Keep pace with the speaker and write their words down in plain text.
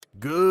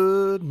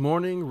Good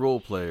morning,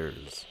 role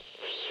players.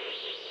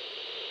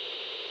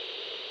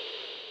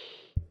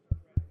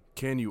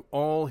 Can you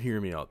all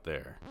hear me out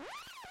there?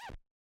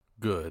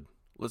 Good.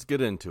 Let's get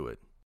into it.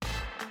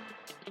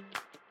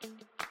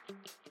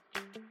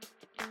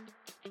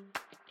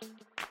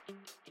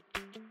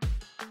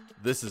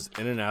 This is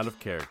In and Out of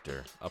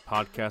Character, a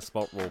podcast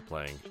about role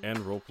playing and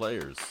role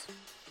players.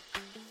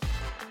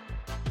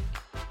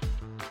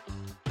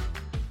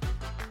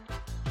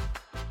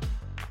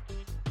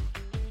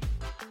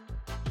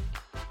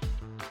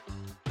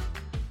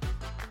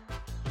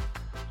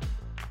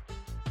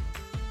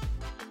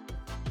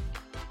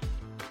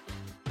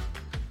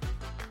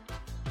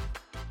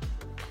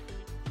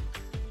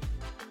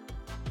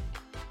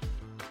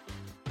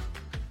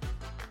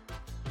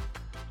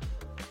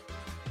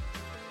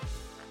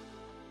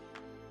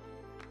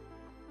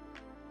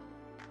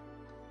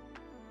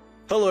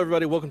 Hello,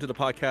 everybody. Welcome to the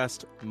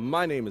podcast.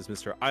 My name is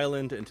Mr.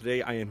 Island, and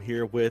today I am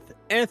here with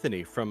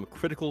Anthony from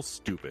Critical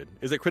Stupid.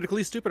 Is it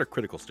Critically Stupid or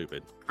Critical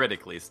Stupid?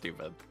 Critically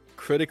Stupid.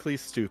 Critically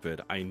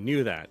Stupid. I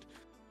knew that.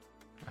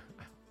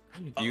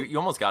 You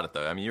almost got it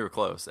though. I mean, you were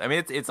close. I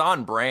mean, it's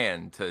on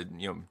brand to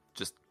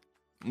just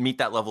meet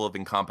that level of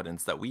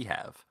incompetence that we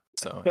have.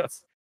 So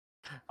it's...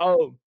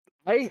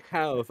 I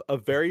have a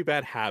very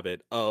bad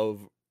habit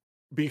of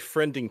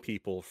befriending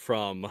people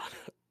from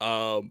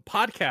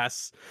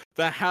podcasts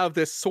that have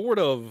this sort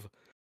of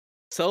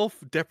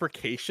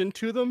self-deprecation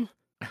to them,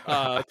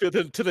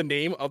 to the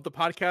name of the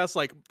podcast.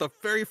 Like the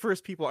very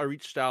first people I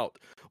reached out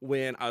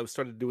when I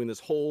started doing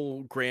this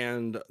whole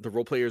the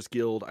Role Players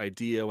Guild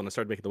idea, when I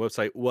started making the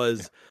website,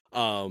 was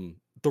the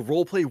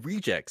Roleplay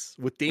Rejects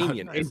with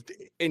Damien. Oh, nice.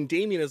 And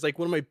Damien is like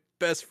one of my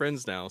best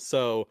friends now.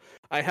 So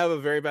I have a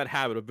very bad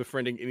habit of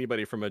befriending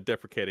anybody from a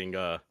deprecating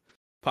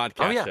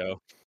podcast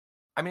show.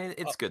 I mean,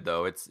 it's good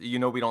though. It's we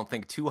don't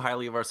think too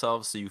highly of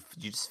ourselves, so you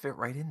just fit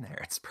right in there.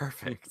 It's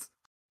perfect.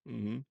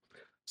 Mm-hmm.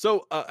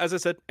 So, as I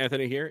said,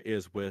 Anthony here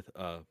is with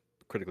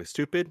Critically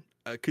Stupid.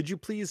 Could you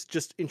please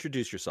just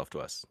introduce yourself to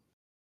us?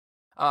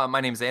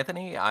 My name's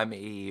Anthony. I'm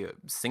a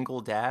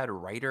single dad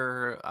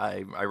writer.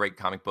 I write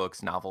comic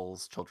books,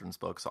 novels, children's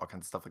books, all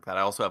kinds of stuff like that.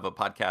 I also have a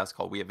podcast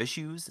called We Have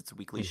Issues. It's a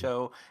weekly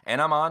show. And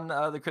I'm on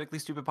the Critically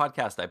Stupid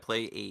podcast. I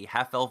play a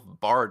half-elf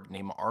bard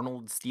named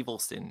Arnold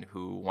Stevenson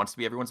who wants to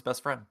be everyone's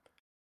best friend.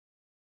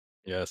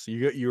 Yes,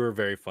 you were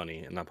very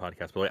funny in that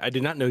podcast. But I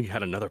did not know you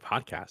had another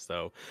podcast,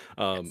 though.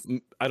 Yes.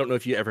 I don't know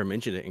if you ever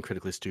mentioned it in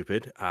Critically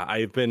Stupid.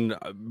 I've been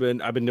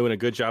doing a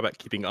good job at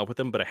keeping up with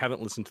them, but I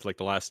haven't listened to like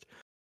the last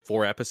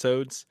 4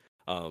 episodes.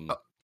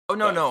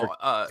 No.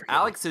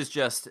 Alex is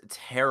just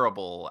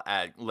terrible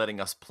at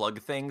letting us plug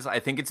things. I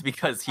think it's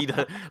because he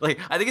does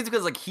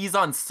he's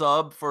on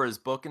sub for his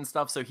book and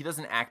stuff, so he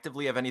doesn't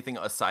actively have anything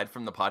aside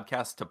from the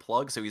podcast to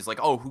plug. So he's like,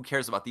 "Oh, who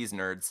cares about these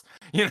nerds?"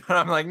 And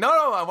I'm like,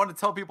 "No, I want to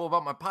tell people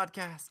about my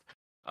podcast."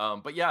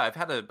 But yeah, I've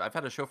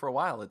had a show for a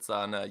while. It's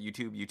on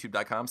YouTube,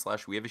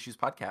 youtube.com/We Have Issues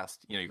Podcast.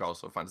 You can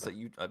also find us at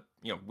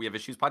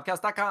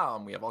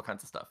wehaveissuespodcast.com. We have all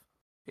kinds of stuff.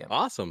 Yeah.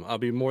 Awesome. I'll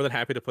be more than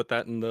happy to put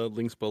that in the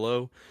links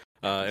below.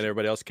 And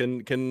everybody else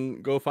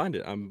can go find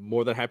it. I'm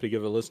more than happy to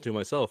give it a listen to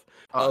myself.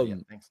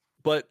 Thanks.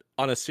 But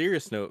on a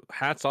serious note,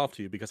 hats off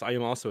to you, because I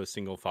am also a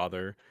single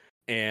father,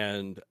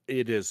 and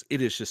it is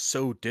just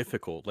so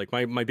difficult. Like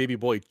my baby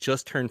boy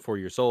just turned 4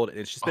 years old, and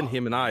it's just been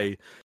him and I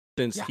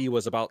since he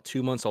was about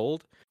 2 months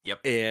old. Yep.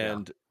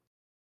 And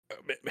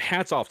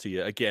hats off to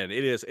you again.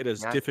 It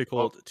is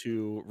difficult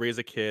to raise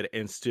a kid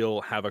and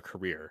still have a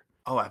career.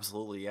 Oh,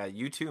 absolutely. Yeah,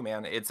 you too,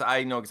 man.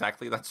 I know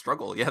exactly that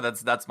struggle. Yeah,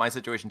 that's my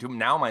situation too.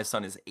 Now my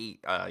son is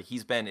 8.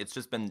 It's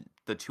just been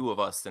the two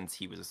of us since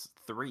he was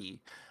 3.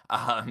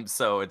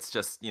 So it's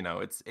just,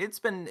 it's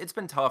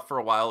been tough for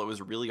a while. It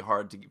was really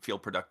hard to feel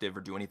productive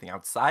or do anything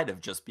outside of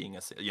just being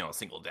a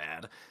single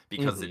dad,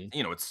 because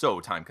it's so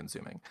time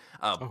consuming.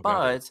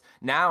 But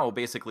now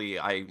basically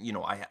I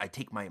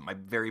take my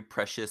very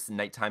precious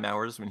nighttime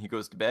hours when he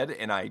goes to bed,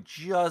 and I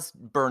just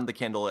burn the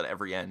candle at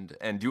every end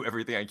and do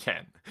everything I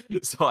can.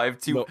 So I have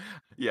to,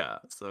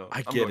 so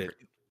I get it.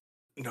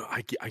 No,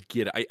 I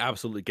get it. I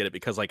absolutely get it,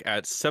 because like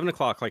at 7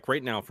 o'clock, like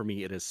right now for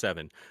me, it is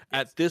 7. Yes.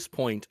 At this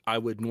point, I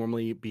would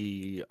normally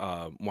be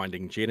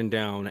winding Jaden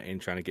down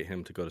and trying to get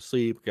him to go to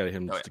sleep, get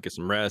him to get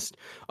some rest.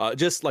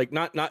 Just like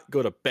not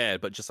go to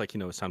bed, but just like,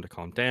 it's time to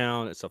calm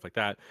down and stuff like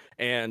that.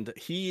 And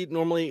he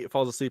normally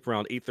falls asleep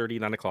around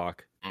 8:30, 9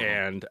 o'clock. Mm-hmm.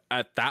 And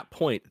at that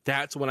point,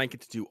 that's when I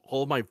get to do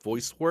all my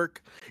voice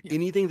work,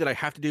 anything that I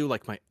have to do,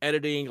 like my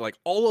editing, like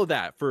all of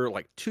that for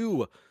like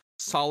 2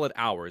 solid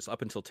hours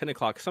up until 10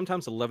 o'clock,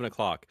 sometimes 11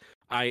 o'clock.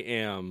 I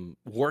am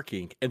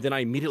working, and then I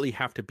immediately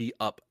have to be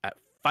up at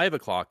 5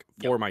 o'clock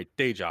for my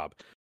day job.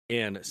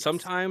 And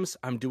sometimes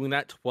I'm doing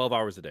that 12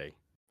 hours a day.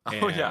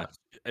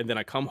 And then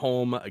I come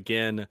home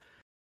again.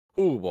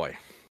 Oh boy.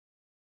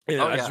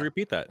 And I just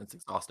repeat that. It's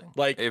exhausting.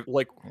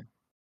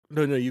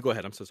 No, you go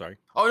ahead. I'm so sorry.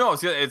 Oh no,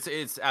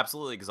 it's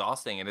absolutely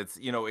exhausting, and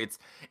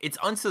it's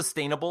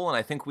unsustainable, and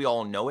I think we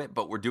all know it,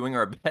 but we're doing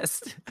our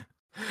best.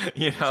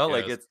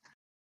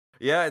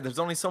 Yeah, there's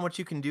only so much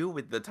you can do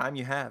with the time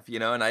you have,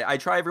 and I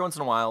try every once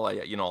in a while.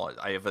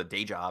 I have a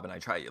day job and I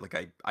try, like,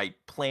 I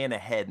plan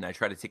ahead and I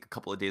try to take a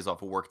couple of days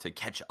off of work to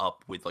catch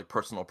up with like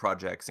personal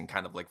projects and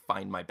kind of like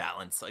find my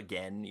balance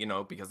again,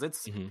 because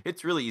it's Mhm.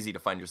 it's really easy to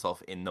find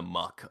yourself in the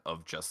muck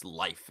of just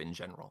life in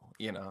general,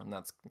 and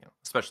that's,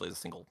 especially as a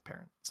single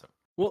parent. So,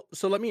 Well,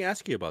 so let me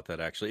ask you about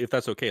that actually, if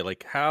that's okay.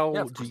 Like,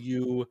 yeah, of course.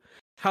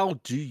 how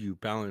do you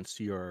balance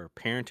your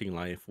parenting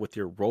life with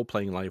your role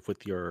playing life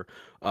with your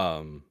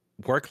um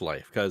work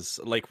life? Because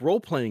like role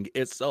playing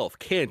itself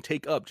can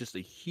take up just a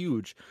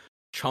huge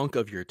chunk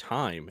of your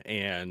time,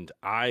 and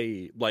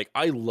I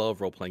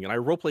love role playing, and I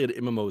role play at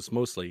MMOs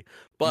mostly, Mhm.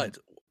 but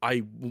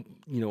I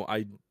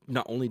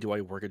not only do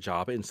I work a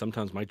job, and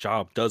sometimes my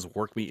job does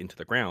work me into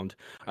the ground.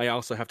 I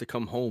also have to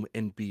come home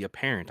and be a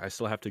parent. I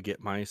still have to get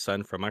my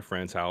son from my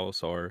friend's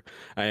house, or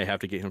I have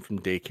to get him from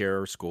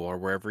daycare or school or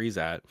wherever he's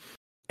at.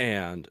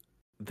 And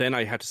then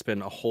I have to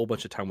spend a whole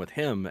bunch of time with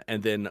him.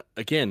 And then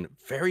again,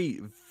 very,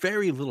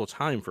 very little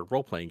time for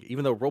role playing,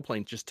 even though role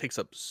playing just takes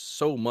up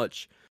so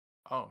much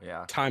Oh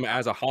yeah. time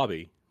as a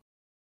hobby.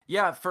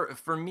 Yeah,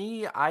 for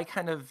me, I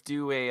kind of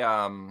do a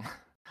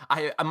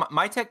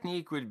my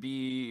technique would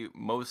be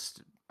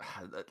most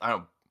I don't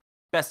know,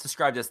 best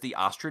described as the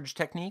ostrich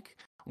technique,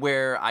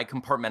 where I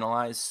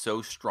compartmentalize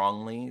so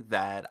strongly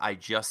that I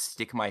just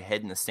stick my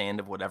head in the sand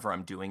of whatever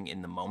I'm doing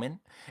in the moment,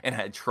 and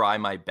I try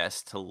my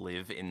best to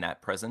live in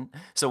that present.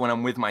 So when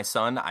I'm with my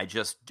son, I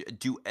just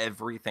do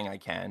everything I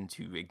can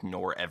to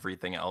ignore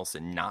everything else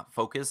and not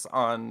focus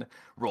on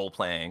role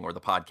playing or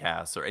the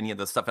podcast or any of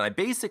the stuff, and I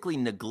basically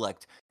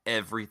neglect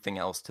everything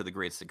else to the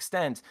greatest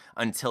extent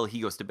until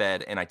he goes to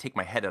bed, and I take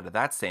my head out of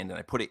that sand and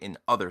I put it in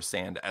other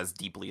sand as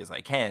deeply as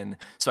I can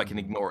so I can Mhm.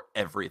 ignore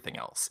everything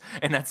else.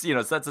 And that's,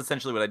 so that's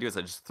essentially what I do is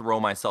I just throw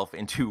myself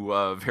into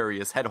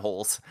various head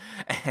holes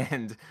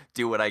and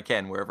do what I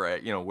can wherever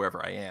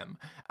I am.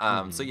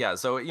 So Mhm. yeah,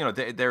 so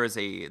there is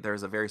a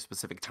very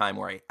specific time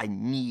where I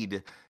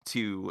need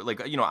to,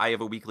 like, I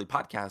have a weekly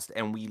podcast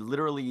and we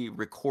literally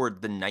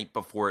record the night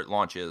before it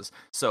launches.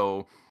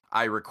 So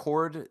I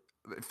record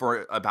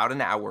for about an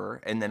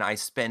hour, and then I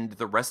spend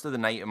the rest of the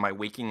night in my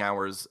waking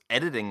hours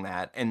editing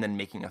that and then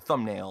making a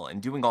thumbnail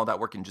and doing all that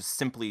work and just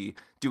simply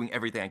doing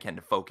everything I can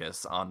to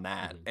focus on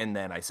that. Mhm. And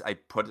then I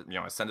put it,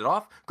 I send it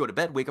off, go to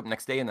bed, wake up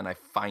next day, and then I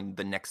find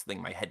the next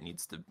thing my head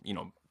needs to,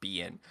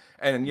 be in.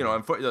 And,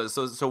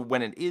 Mhm. so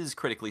when it is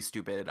critically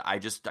stupid, I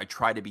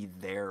try to be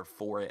there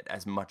for it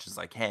as much as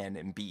I can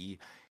and be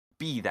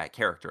that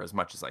character as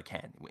much as I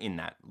can in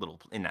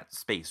that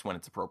space when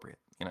it's appropriate.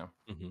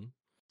 Mhm.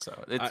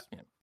 So I it's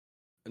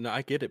No,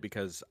 I get it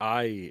because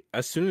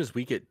as soon as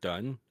we get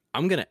done,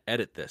 I'm gonna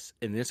edit this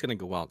and it's gonna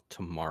go out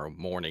tomorrow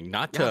morning.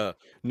 yeah.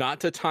 Not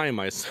to time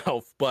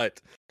myself,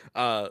 but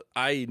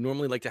I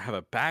normally like to have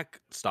a back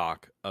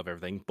stock of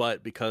everything,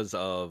 but because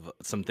of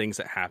some things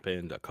that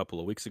happened a couple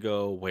of weeks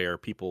ago where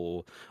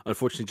people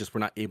unfortunately just were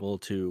not able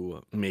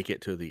to make it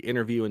to the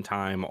interview in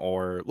time,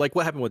 or like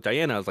what happened with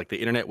Diana, is like the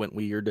internet went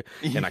weird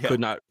and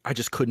Yeah. I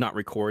just could not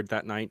record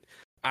that night.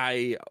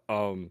 I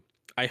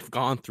I've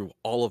gone through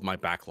all of my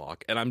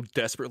backlog, and I'm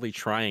desperately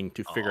trying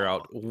to figure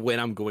out Oh, when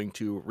I'm going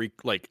to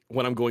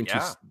when I'm going to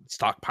yeah.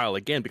 stockpile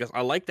again, because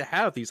I like to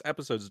have these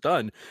episodes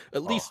done at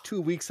Oh, least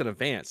 2 weeks in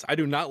advance. I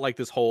do not like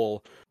this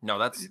whole no,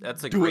 that's a do it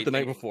the great night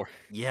thing. before.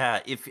 Yeah,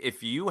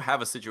 if you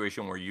have a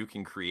situation where you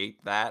can create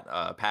that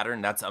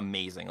pattern, that's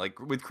amazing. Like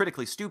with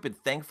Critically Stupid,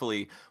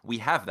 thankfully we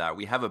have that.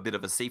 We have a bit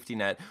of a safety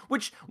net,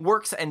 which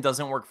works and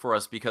doesn't work for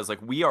us because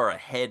like we are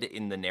ahead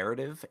in the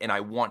narrative, and I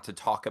want to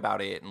talk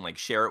about it and like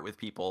share it with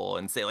people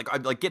and say like I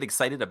like get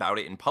excited about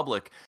it in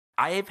public.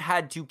 I've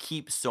had to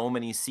keep so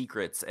many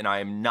secrets and I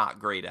am not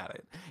great at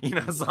it.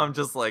 So Mhm. I'm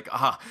just like,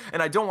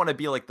 and I don't want to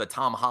be like the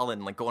Tom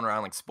Holland, like going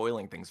around like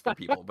spoiling things for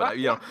people, but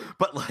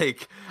but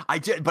like I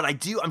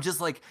do. I'm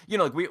just like,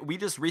 like we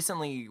just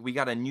recently we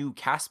got a new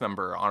cast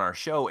member on our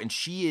show, and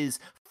she is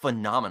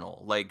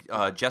phenomenal. Like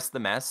Mhm. Jess the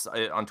Mess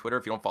on Twitter.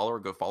 If you don't follow her,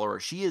 go follow her.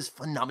 She is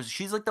phenomenal.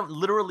 She's like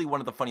literally one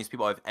of the funniest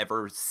people I've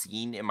ever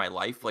seen in my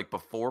life. Like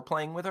before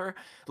playing with her,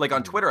 like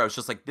on Mhm. Twitter, I was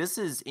just like, this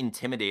is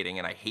intimidating,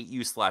 and I hate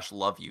you slash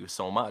love you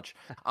so much.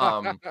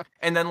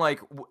 And then like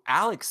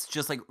Alex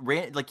just like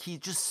ran, like he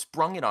just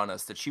sprung it on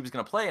us that she was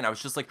gonna play, and I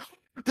was just like,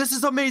 this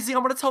is amazing.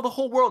 I'm gonna tell the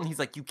whole world. And he's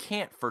like, you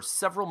can't for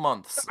several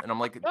months. And I'm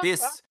like,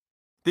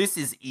 this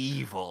is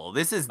evil.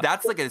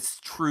 That's like a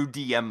true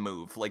DM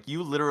move. Like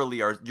you literally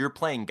you're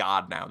playing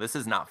God now. This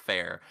is not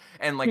fair.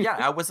 And like, yeah,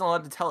 I wasn't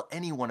allowed to tell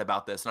anyone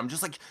about this. And I'm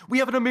just like, we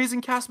have an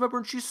amazing cast member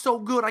and she's so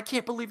good. I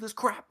can't believe this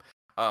crap.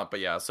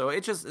 But yeah, so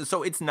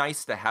it's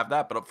nice to have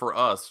that. But for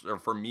us, or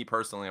for me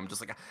personally, I'm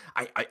just like,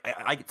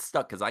 I get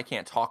stuck because I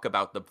can't talk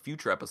about the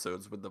future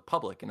episodes with the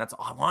public, and that's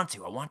all I want to.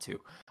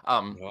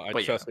 No, I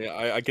But yeah, trust me.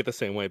 I get the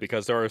same way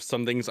because there are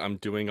some things I'm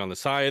doing on the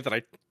side that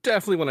I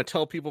definitely want to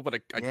tell people, but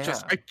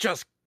yeah. I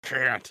just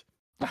can't.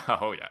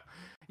 Oh yeah.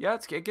 Yeah,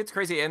 it gets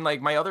crazy. And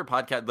like my other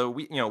podcast, though,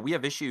 we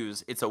have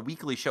issues. It's a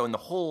weekly show, and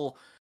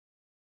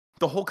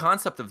the whole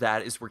concept of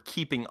that is we're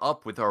keeping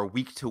up with our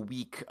week to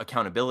week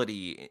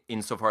accountability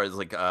insofar as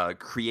like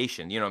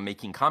creation,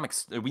 making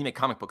comics. We make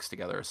comic books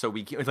together. So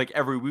like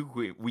every week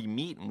we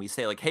meet and we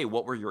say like, hey,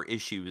 what were your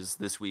issues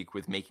this week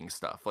with making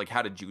stuff? Like,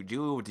 how did you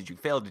do? Did you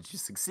fail? Did you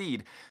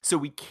succeed? So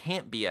we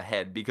can't be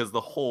ahead because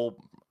the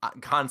whole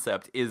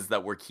concept is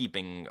that we're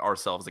keeping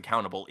ourselves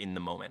accountable in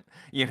the moment,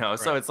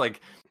 so Right. it's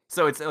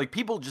like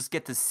people just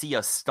get to see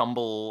us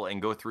stumble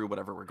and go through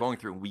whatever we're going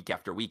through week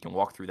after week and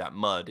walk through that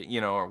mud,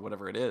 or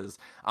whatever it is.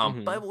 But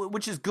Hmm.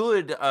 which is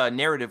good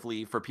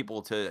narratively for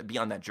people to be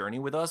on that journey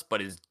with us,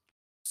 but is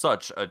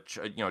such a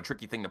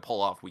tricky thing to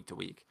pull off week to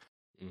week.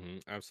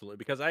 Absolutely,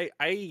 because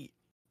I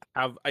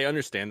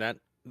understand that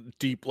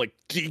deep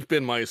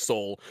in my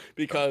soul,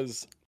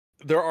 because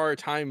there are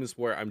times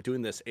where I'm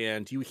doing this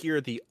and you hear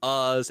the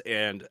uhs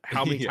and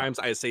how many Yeah. times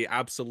I say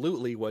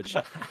absolutely, which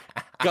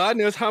God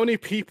knows how many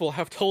people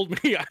have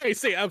told me I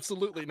say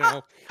absolutely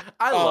now.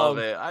 I love Um,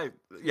 it.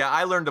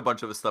 I learned a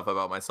bunch of stuff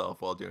about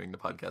myself while doing the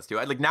podcast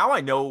too. Now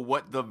I know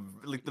what the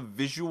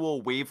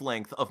visual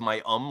wavelength of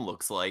my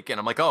looks like, and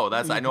I'm like, oh,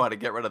 I know how to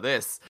get rid of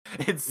this.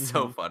 It's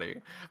so mhm. funny,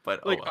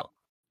 but oh Like, well.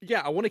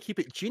 yeah, I want to keep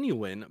it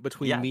genuine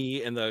between Yeah.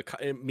 me and the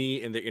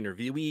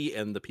interviewee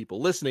and the people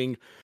listening.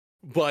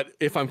 But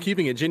if I'm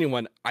keeping it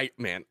genuine, I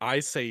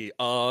say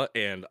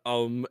and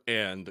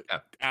and Yeah.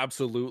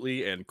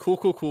 absolutely and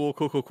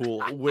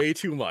cool way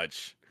too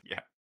much.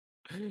 Yeah.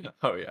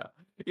 Oh yeah.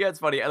 Yeah, it's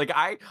funny. Like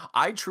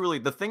I truly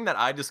the thing that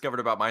I discovered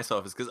about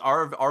myself is because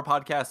our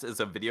podcast is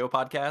a video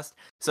podcast.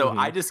 So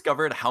I Hmm.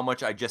 discovered how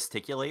much I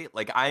gesticulate.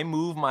 Like I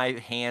move my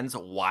hands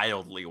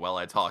wildly while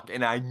I talk,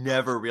 and I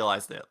never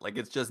realized it. Like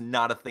it's just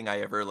not a thing I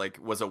ever like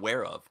was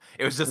aware of.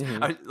 It was just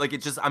Hmm.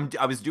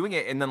 I was doing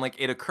it, and then like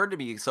it occurred to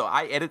me. So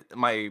I edit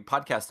my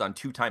podcast on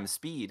 2 times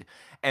speed,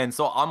 and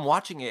so I'm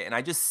watching it, and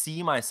I just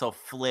see myself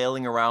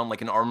flailing around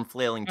like an arm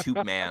flailing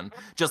tube man,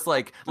 just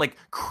like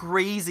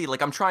crazy.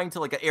 Like I'm trying to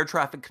like an air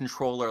traffic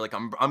controller. Like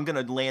I'm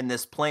gonna land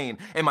this plane,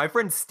 and my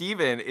friend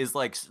Steven is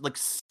like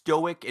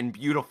stoic and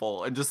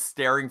beautiful and just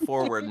staring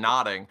forward,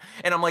 nodding.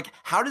 And I'm like,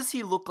 how does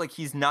he look like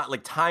he's not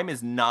like time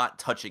is not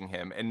touching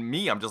him? And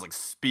me, I'm just like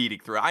speeding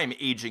through. I am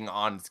aging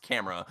on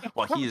camera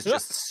while he is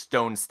just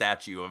stone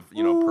statue of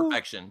Ooh.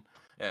 perfection.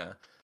 Yeah.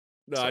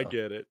 No, I So.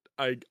 get it.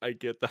 I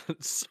get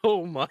that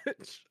so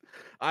much.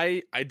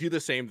 I do the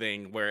same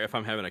thing where if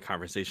I'm having a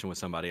conversation with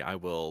somebody, I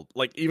will,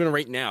 like, even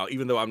right now,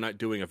 even though I'm not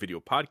doing a video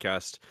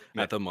podcast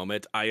Yeah. at the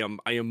moment, I am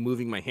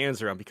moving my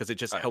hands around because it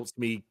just Right. helps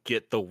me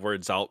get the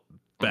words out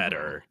Hmm.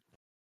 better.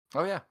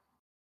 Oh yeah.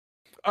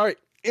 All right.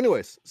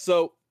 Anyways,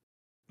 so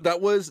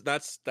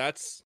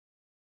that's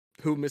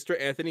who Mr.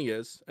 Anthony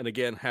is. And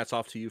again, hats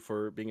off to you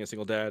for being a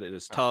single dad. It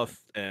is Oh, thank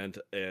tough, and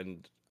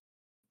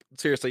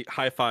seriously,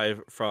 high five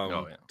you. Oh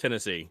from yeah.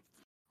 Tennessee.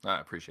 I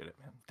appreciate it,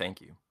 man.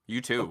 Thank you.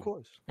 You Of too.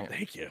 course. Yeah.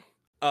 Thank you.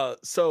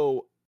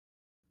 So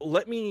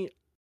let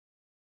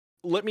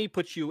me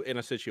put you in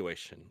a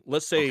situation.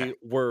 Let's Okay. say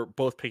we're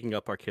both picking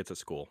up our kids at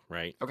school,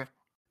 right? Okay.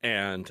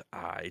 And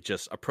I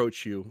just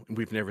approach you, and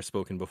we've never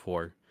spoken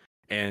before,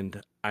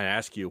 and I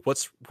ask you,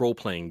 what's role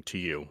playing to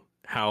you?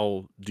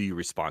 How do you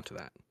respond to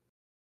that?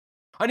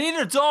 I need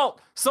an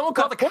adult. Someone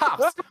call the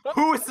cops.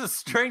 Who is this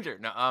stranger?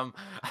 No,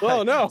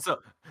 Oh no.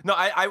 so no,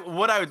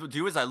 what I would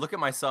do is I look at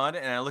my son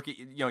and I look at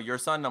your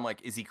son and I'm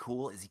like, is he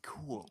cool? Is he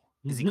cool?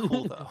 Is he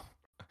cool though?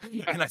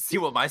 And I see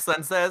what my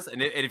son says,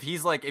 and if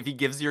he's like, if he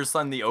gives your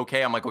son the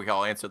okay, I'm like, okay,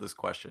 I'll answer this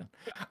question.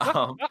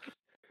 Um,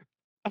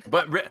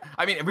 but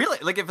I mean, really,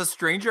 like if a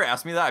stranger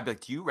asked me that, I'd be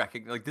like, "Do you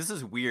recognize? Like, this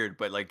is weird,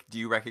 but like, do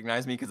you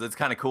recognize me? Because it's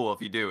kind of cool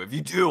if you do. If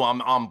you do,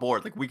 I'm on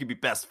board. Like, we could be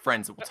best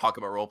friends and we'll talk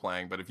about role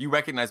playing. But if you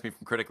recognize me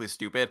from Critically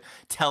Stupid,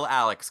 tell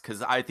Alex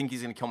because I think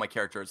he's gonna kill my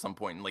character at some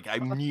point. And like, I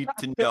need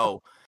to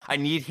know. I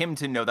need him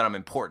to know that I'm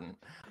important.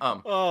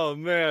 Um, Oh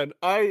man,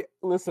 I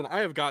listen. I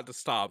have got to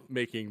stop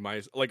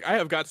I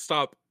have got to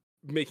stop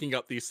making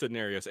up these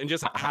scenarios and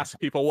just ask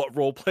people what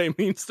role play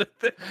means to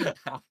them.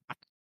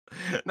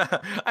 No,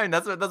 I mean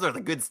that's where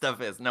the good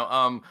stuff is.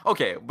 No,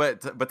 okay,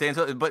 but to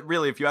answer, but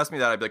really, if you ask me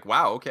that, I'd be like,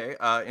 wow, okay,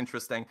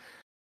 interesting.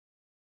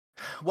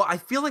 Well, I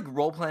feel like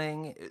role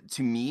playing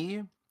to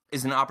me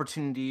is an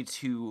opportunity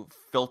to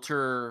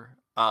filter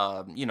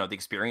the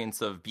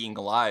experience of being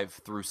alive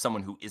through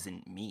someone who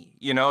isn't me.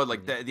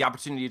 Like Mhm, the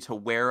opportunity to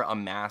wear a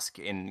mask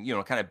and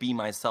kind of be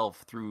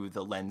myself through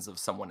the lens of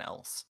someone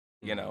else.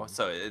 mhm,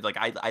 So like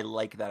I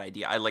like that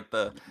idea. I like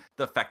the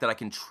fact that I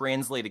can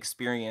translate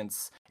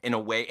experience in a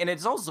way, and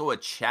it's also a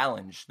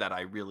challenge that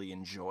I really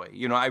enjoy.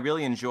 I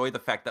really enjoy the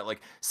fact that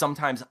like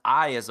sometimes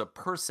I as a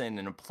person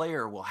and a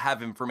player will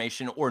have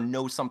information or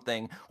know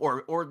something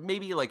or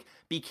maybe like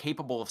be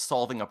capable of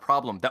solving a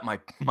problem that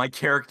my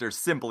character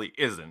simply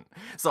isn't.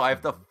 So I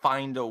have to mhm,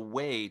 find a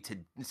way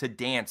to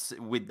dance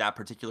with that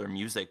particular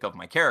music of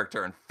my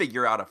character and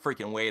figure out a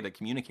freaking way to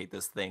communicate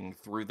this thing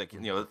through the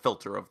mhm. the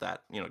filter of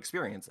that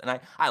experience. And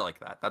I like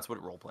that. That's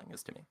what role playing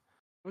is to me.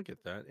 I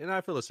get that, and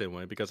I feel the same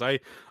way because I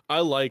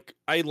like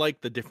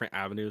the different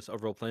avenues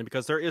of role playing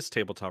because there is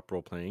tabletop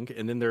role playing,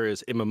 and then there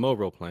is MMO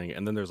role playing,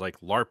 and then there's like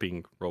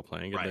LARPing role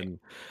playing, Right.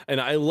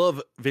 and I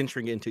love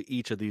venturing into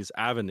each of these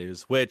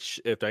avenues. Which,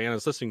 if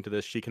Diana's listening to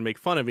this, she can make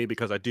fun of me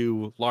because I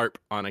do LARP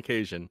on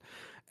occasion,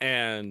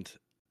 and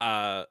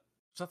There's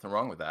nothing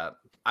wrong with that.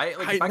 I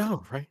like I if I could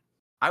know, right?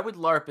 I would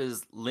LARP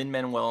as Lin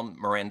Manuel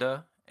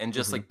Miranda and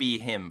just Hmm. like be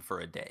him for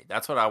a day.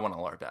 That's what I want to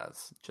LARP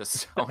as.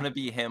 Just I want to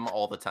be him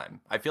all the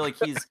time. I feel like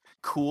he's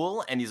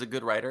cool and he's a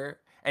good writer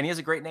and he has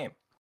a great name.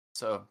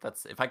 So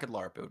that's if I could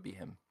LARP, it would be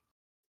him.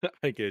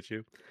 I get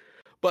you.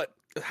 But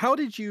how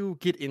did you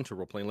get into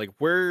role playing? Like,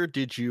 where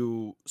did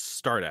you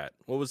start at?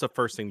 What was the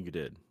first thing you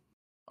did?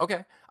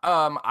 Okay.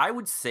 I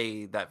would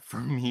say that for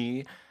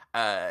me,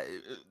 uh,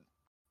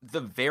 the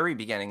very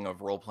beginning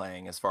of role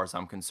playing, as far as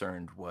I'm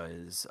concerned,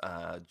 was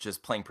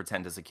just playing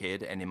pretend as a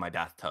kid and in my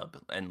bathtub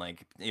and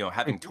like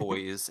having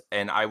toys,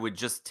 and I would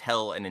just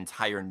tell an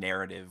entire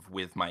narrative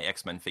with my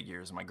X-Men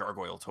figures and my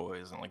gargoyle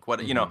toys and like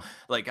what Hmm.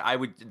 like I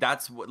would.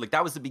 That's what like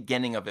that was the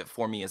beginning of it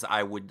for me. Is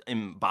I would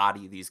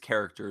embody these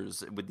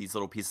characters with these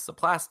little pieces of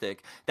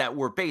plastic that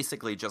were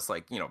basically just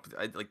like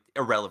like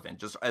irrelevant,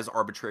 just as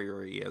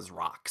arbitrary as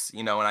rocks,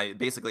 and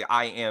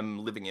I am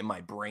living in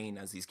my brain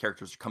as these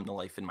characters come to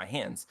life in my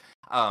hands.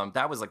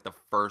 That was like the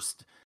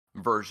first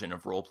version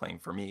of role playing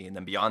for me, and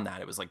then beyond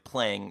that it was like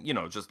playing,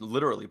 just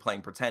literally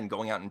playing pretend,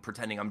 going out and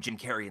pretending I'm Jim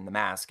Carrey in the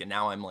mask, and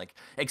now I'm like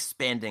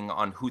expanding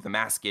on who the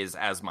mask is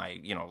as my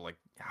like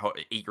how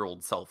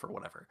 8-year-old self or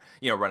whatever,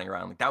 running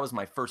around. Like that was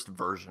my first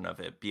version of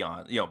it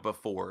beyond,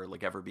 before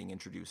like ever being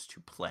introduced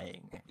to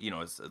playing,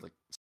 as like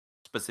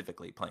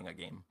specifically playing a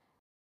game.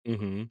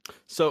 Hmm.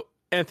 So,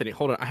 Anthony,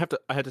 hold on. I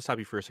had to stop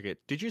you for a second.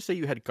 Did you say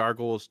you had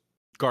gargoyles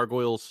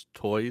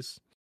toys?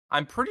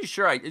 I'm pretty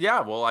sure I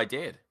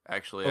did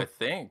actually, I Oh,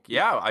 think. y-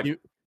 Yeah,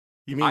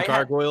 you mean I had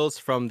gargoyles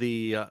from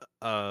the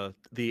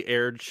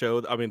aired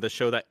show? I mean, the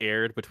show that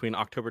aired between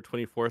October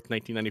 24th,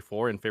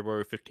 1994, and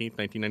February 15th,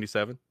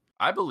 1997.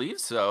 I believe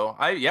so.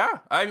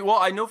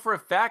 I know for a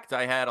fact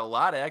I had a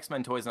lot of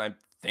X-Men toys, and I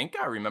think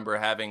I remember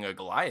having a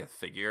Goliath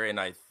figure, and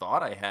I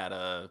thought I had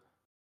a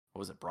what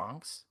was it,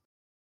 Bronx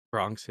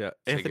Bronx, yeah.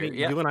 figure. Anthony,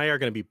 Yeah. you and I are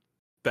going to be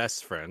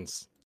best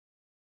friends.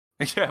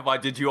 Yeah, why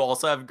did you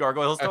also have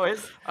Gargoyles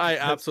toys? I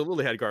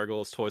absolutely had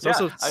gargoyles toys. I was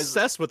Yeah, I was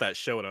obsessed with that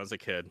show when I was a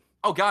kid.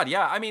 Oh god,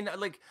 yeah. I mean,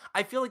 like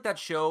I feel like that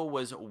show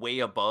was way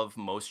above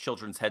most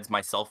children's heads,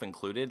 myself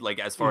included,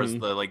 like as far as Hmm.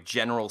 the like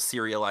general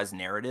serialized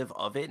narrative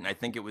of it, and I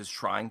think it was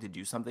trying to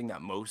do something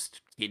that most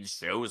kids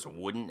shows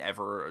wouldn't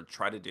ever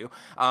try to do.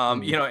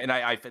 Hmm. And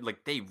I feel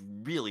like they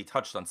really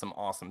touched on some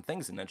awesome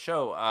things in that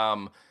show.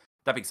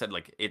 That being said,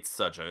 like it's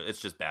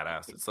just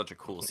badass. It's such a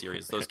cool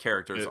series. Those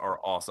characters It, are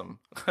awesome.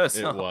 it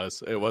So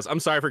was. It was. I'm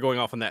sorry for going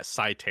off on that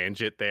side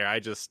tangent there.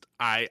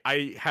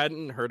 I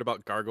hadn't heard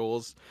about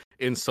gargoyles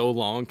in so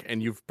long,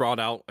 and you've brought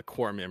out a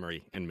core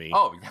memory in me.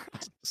 oh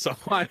So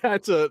I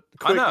had to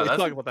I know quickly that's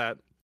talk about that.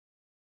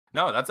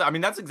 No, I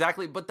mean, that's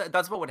exactly, but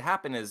that's what would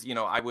happen is,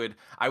 I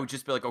would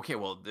just be like, okay,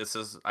 well,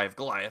 I have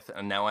Goliath,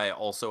 and now I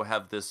also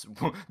have this,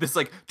 this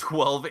like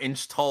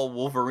 12-inch tall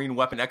Wolverine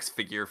Weapon X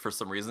figure for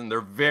some reason.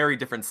 They're very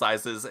different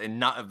sizes and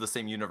not of the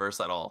same universe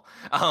at all.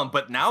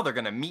 But now they're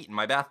gonna meet in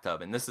my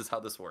bathtub, and this is how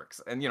this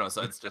works. And,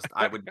 so it's just,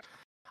 I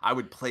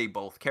would play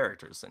both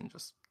characters and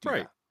just do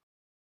Right. that.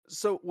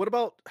 So what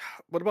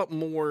about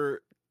more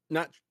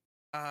not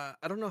I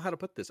don't know how to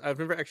put this. I've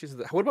never actually said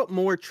that. What about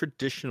more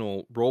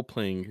traditional role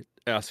playing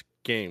esque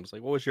games?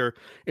 Like what was your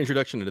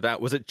introduction into that?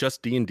 Was it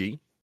just D&D?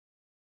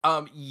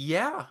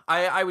 Yeah,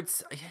 I would,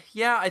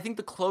 yeah, I think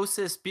the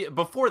closest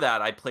before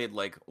that I played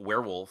like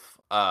Werewolf,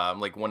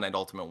 like One Night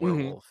Ultimate Mhm.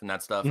 Werewolf and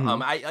that stuff.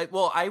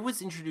 Mhm. I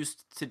was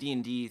introduced to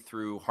D&D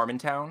through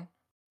Harmontown,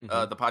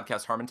 Mhm. the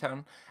podcast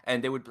Harmontown,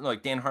 and they would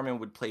like Dan Harmon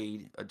would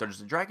play Dungeons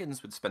and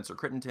Dragons with Spencer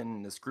Crittenden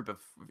and this group of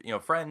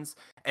friends,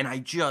 and I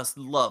just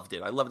loved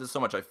it. I loved it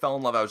so much. I fell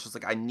in love. I was just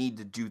like, I need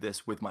to do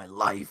this with my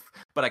life,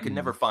 but I could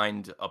never Mhm.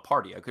 find a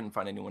party. I couldn't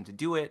find anyone to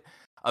do it.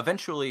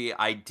 Eventually,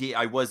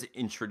 I was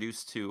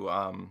introduced to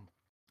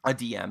a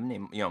DM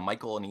named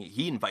Michael, and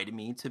he invited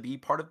me to be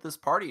part of this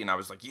party, and I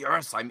was like,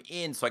 yes, I'm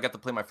in. So I got to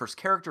play my first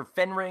character,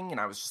 Fenring,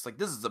 and I was just like,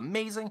 this is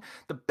amazing,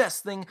 the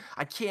best thing.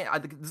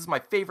 This is my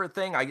favorite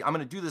thing. I'm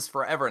gonna do this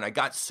forever. And I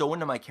got so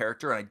into my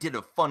character, and I did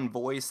a fun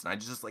voice, and I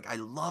just like I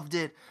loved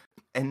it.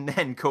 And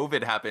then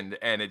COVID happened,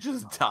 and it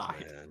just Oh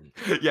died.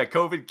 man. Yeah,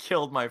 COVID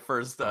killed my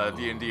first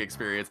D&D Oh.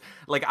 experience.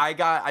 Like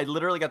I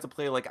literally got to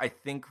play like I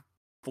think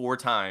 4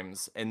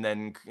 times, and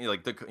then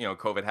like the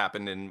COVID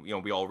happened, and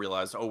we all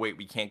realized, oh wait,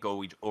 we can't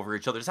go over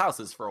each other's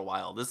houses for a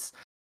while.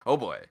 Oh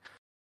boy.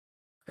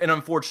 And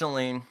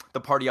unfortunately, the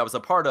party I was a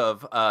part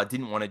of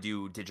didn't want to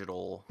do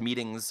digital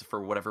meetings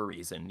for whatever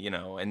reason,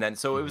 And then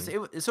so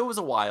Mhm. it was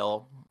a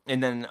while,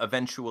 and then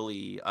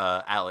eventually,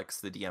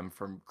 Alex, the DM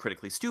from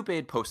Critically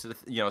Stupid, posted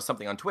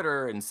something on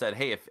Twitter and said,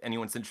 "Hey, if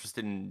anyone's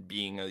interested in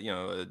being a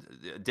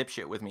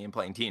dipshit with me and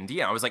playing D&D,"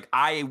 and I was like,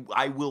 "I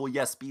will,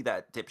 yes, be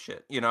that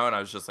dipshit," And I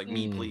was just like,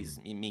 "Me, Mm. please,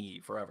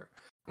 me forever."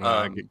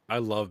 I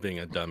love being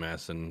a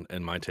dumbass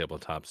in my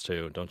tabletops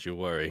too. Don't you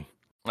worry.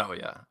 Oh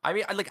yeah. I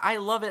mean, I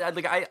love it.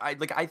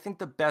 I think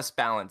the best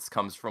balance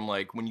comes from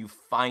like when you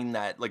find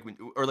that like when,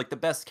 or like the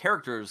best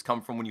characters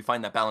come from when you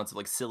find that balance of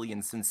like silly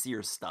and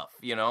sincere stuff.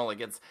 You know,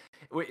 like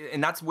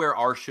and that's where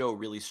our show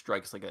really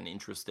strikes like an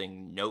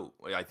interesting note.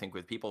 I think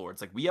with people where it's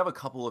like we have a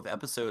couple of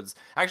episodes.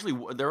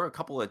 Actually, there were a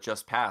couple that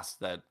just passed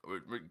that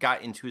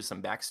got into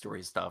some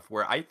backstory stuff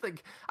where I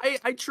think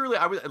I truly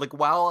I was like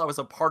while I was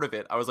a part of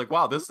it, I was like,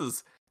 wow, this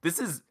is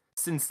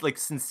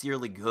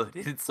sincerely good.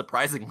 It's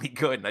surprisingly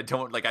good, and I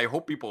don't like. I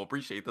hope people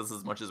appreciate this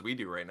as much as we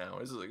do right now.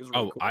 It's really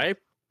Oh, cool.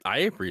 I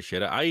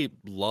appreciate it. I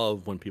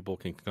love when people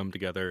can come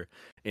together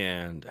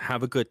and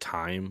have a good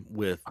time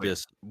with Oh yeah.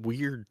 this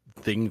weird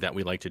thing that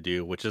we like to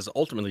do, which is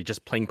ultimately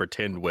just playing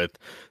pretend with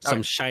Oh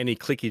some shiny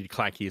clicky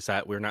clackies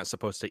that we're not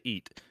supposed to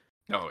eat.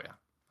 yeah. Oh yeah.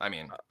 I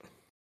mean,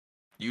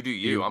 you do Do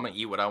you. you, I'm gonna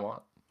eat what I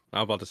want.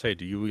 I'm about to say,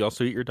 do you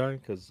also eat your dye?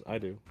 Because I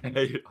do.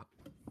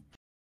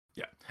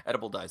 Yeah.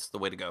 Edible dice, the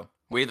way to go.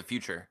 Way of the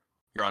future.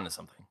 You're onto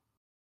something.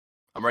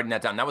 I'm writing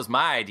that down. That was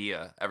my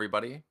idea,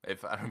 everybody.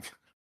 If I don't.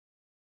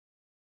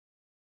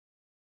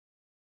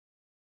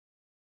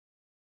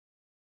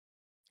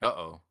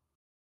 Uh-oh.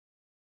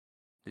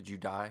 Did you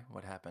die?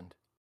 What happened?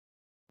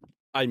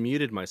 I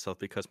muted myself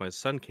because my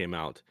son came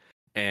out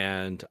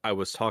and I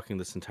was talking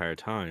this entire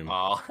time.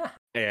 Oh.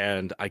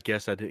 And I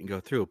guess I didn't go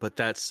through, but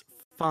that's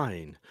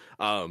fine.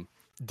 Um,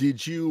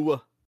 did you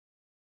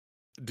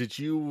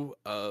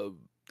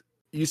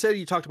you said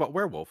you talked about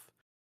Werewolf,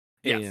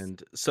 Yes.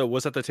 and so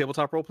was that the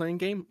tabletop role playing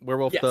game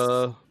Werewolf Yes.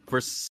 the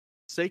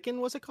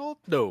Forsaken? Was it called?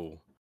 No.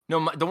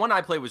 No, the one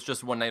I played was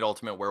just One Night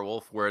Ultimate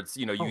Werewolf, where it's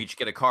you Oh, each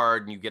get a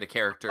card and you get a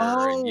character,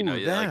 and oh,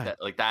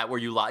 that. like that, where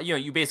you lie.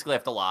 You basically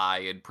have to lie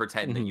and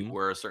pretend that you Hmm.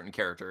 were a certain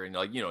character, and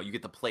like you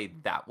get to play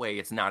that way.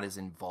 It's not as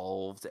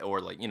involved,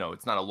 or like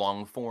it's not a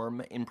long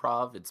form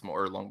improv. It's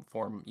more long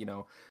form,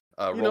 role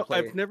I've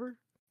play. never.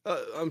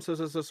 I'm so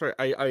sorry.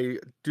 I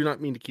do not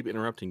mean to keep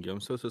interrupting you.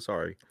 I'm so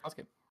sorry. That's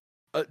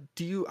good.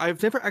 Do you?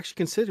 I've never actually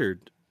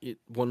considered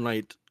One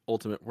Night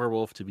Ultimate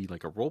Werewolf to be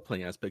like a role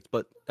playing aspect,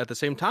 but at the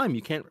same time,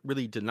 you can't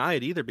really deny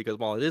it either because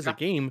while it is a Yeah.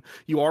 game,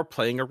 you are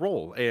playing a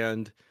role.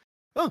 And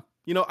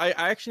I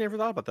actually never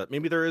thought about that.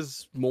 Maybe there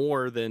is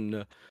more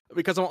than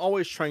because I'm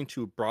always trying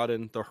to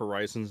broaden the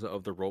horizons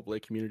of the role play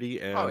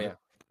community, Oh and yeah.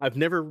 I've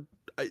never.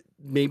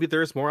 Maybe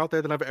there's more out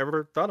there than I've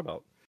ever thought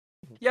about.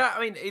 Yeah, I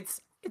mean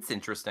it's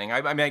interesting.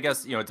 I mean, I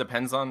guess it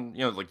depends on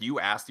like you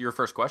asked your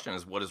first question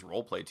is what is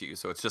role play to you.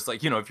 So it's just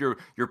like if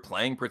you're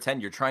playing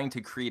pretend, you're trying to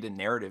create a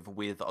narrative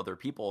with other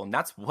people, and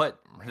that's what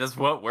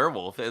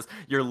Werewolf is.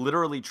 You're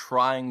literally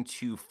trying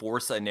to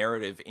force a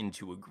narrative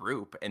into a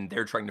group, and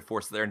they're trying to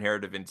force their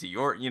narrative into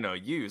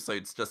you. So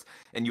it's just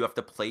and you have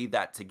to play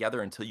that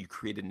together until you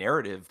create a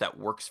narrative that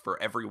works for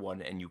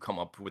everyone, and you come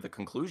up with a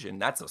conclusion.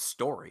 That's a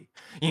story.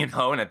 And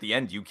at the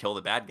end you kill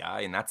the bad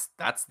guy, and that's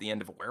the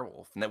end of a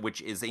werewolf, and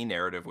which is a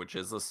narrative, which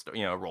is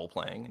role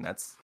playing, and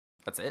that's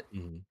it.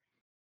 Mhm.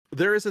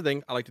 There is a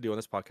thing I like to do on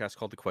this podcast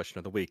called the question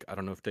of the week. I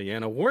don't know if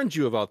Diana warned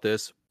you about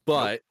this, Nope,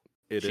 but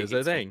it she is a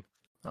hates me. thing.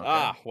 Okay,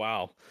 Ah,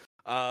 wow.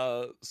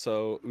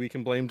 So we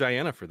can blame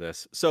Diana for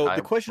this. So I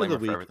the question of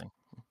blame the her for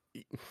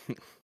week, everything.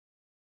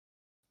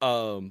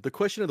 the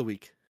question of the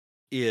week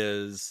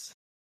is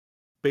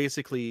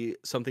basically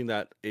something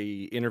that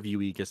a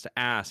interviewee gets to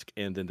ask,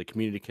 and then the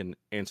community can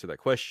answer that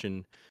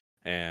question.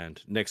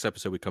 And next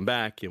episode we come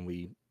back and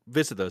we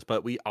visit those,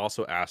 but we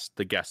also ask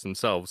the guests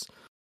themselves.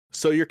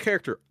 So your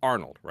character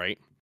Arnold, right?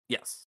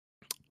 Yes.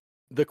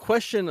 The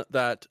question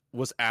that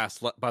was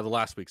asked by the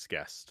last week's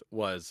guest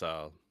was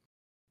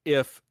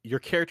if your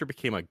character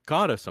became a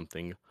god of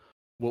something,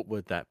 what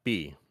would that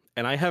be?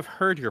 And I have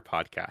heard your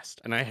podcast,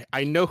 and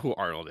I know who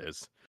Arnold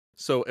is.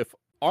 So if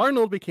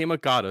Arnold became a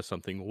god of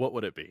something, what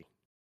would it be?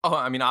 Oh,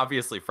 I mean,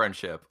 obviously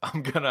friendship.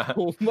 I'm gonna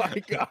Oh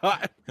my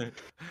god!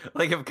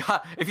 like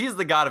if he's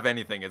the god of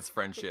anything, it's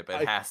friendship.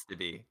 It I has to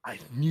be. I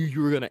knew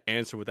you were gonna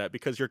answer with that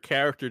because your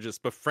character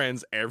just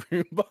befriends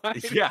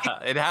everybody. Yeah,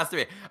 it has to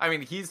be. I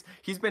mean, he's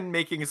been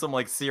making some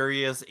like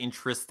serious,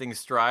 interesting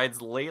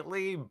strides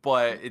lately,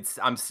 but it's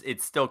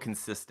still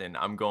consistent.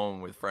 I'm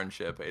going with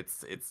friendship.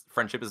 It's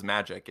friendship is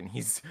magic, and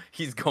he's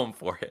going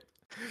for it.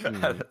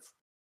 Mhm.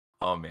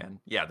 Oh man,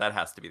 yeah, that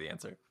has to be the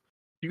answer.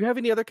 Do you have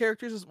any other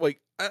characters? Like,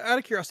 out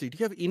of curiosity, do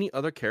you have any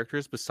other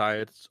characters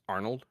besides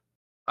Arnold?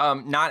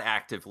 Not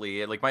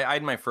actively. Like I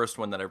had my first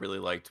one that I really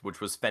liked,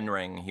 which was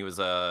Fenring. He was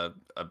a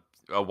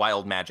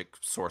wild magic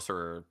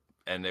sorcerer,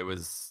 and it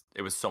was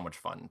so much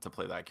fun to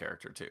play that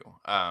character too.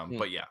 Mm.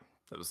 But yeah,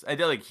 it was. I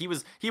did like he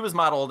was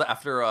modeled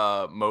after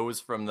Mose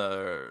from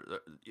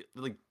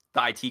like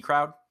the IT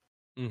crowd.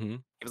 Mm-hmm.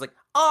 He was like,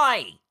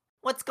 "Oi,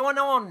 what's going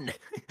on?"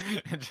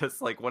 And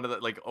just like one of the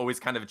like always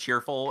kind of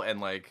cheerful and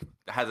like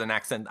has an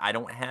accent I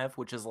don't have,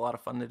 which is a lot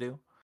of fun to do.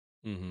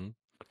 Mm-hmm.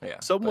 Yeah,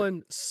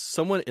 but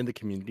Someone in the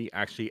community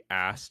actually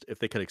asked if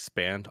they could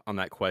expand on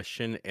that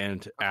question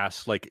and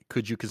asked, like,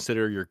 could you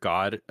consider your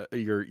god,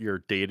 your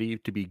deity,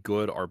 to be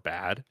good or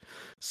bad?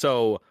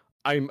 So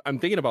I'm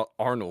thinking about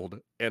Arnold,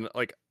 and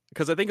like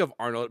because I think of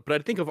Arnold, but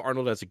I think of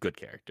Arnold as a good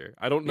character.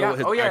 I don't know Yeah. what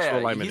his Oh actual yeah.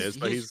 alignment is,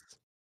 but He's he's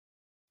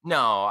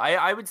no.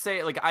 I would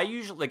say like I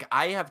usually like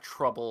I have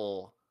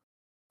trouble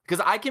because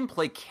I can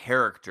play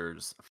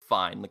characters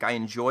fine. Like I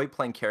enjoy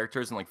playing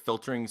characters and like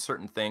filtering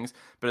certain things.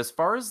 But as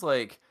far as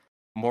like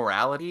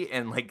morality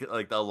and like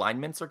the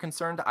alignments are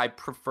concerned, I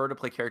prefer to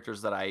play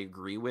characters that I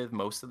agree with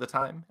most of the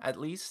time, at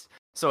least.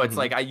 So it's hmm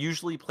like I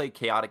usually play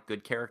chaotic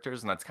good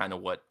characters, and that's kind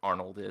of what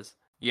Arnold is.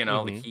 You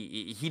know, like hmm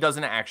he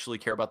doesn't actually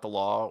care about the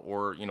law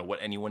or what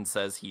anyone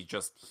says. He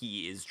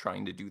is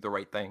trying to do the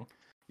right thing.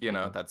 You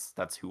know, hmm that's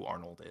who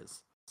Arnold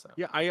is. So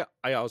Yeah,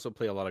 I also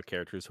play a lot of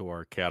characters who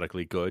are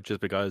chaotically good,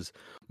 just because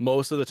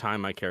most of the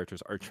time my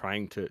characters are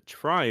trying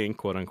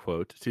quote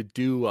unquote to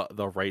do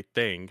the right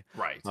thing.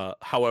 right.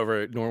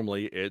 However,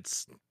 normally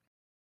it's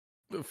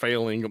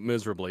failing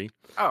miserably.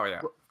 Oh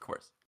yeah, R- of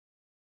course.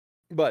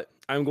 But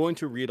I'm going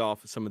to read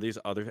off some of these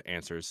other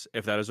answers,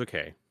 if that is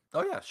okay.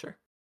 Oh yeah, sure.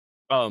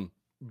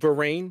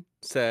 Varain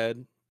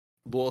said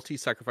loyalty,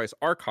 sacrifice,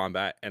 or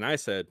combat, and I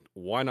said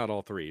why not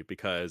all three?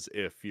 Because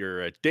if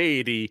you're a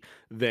deity,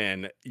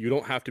 then you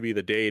don't have to be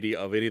the deity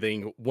of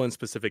anything, one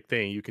specific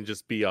thing. You can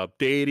just be a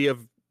deity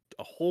of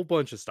a whole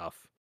bunch of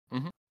stuff.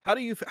 Mhm. How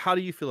do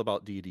you feel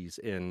about deities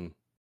in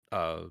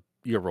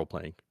your role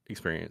playing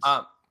experience?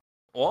 Uh,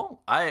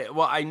 well,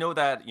 I know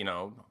that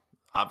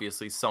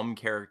obviously some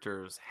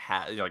characters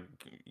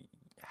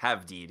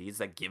have deities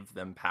that give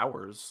them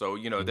powers. So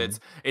hmm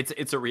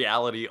it's a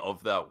reality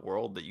of that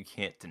world that you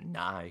can't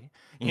deny.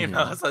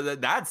 hmm So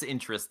that's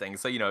interesting.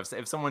 So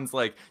if someone's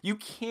like you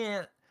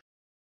can't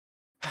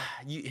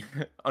you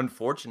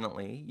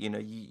unfortunately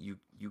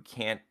you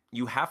can't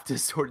you have to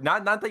sort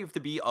not that you have to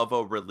be of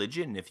a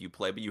religion if you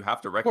play, but you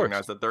have to Of course.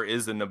 recognize that there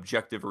is an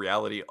objective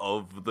reality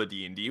of the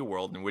D&D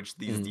world in which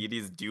these hmm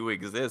deities do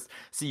exist,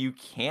 so you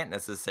can't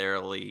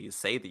necessarily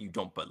say that you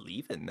don't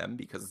believe in them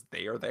because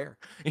they are there.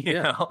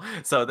 Yeah.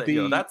 So that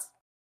The that's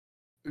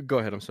Go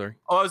ahead. I'm sorry.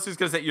 oh, I was just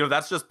gonna say,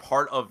 that's just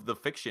part of the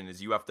fiction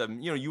is you have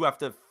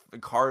to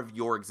carve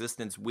your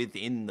existence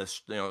within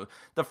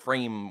the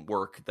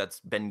framework that's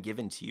been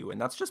given to you, and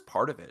that's just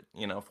part of it,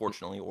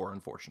 fortunately or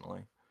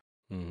unfortunately.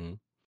 hmm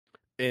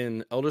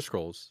In Elder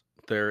Scrolls,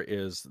 there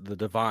is the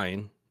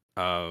divines,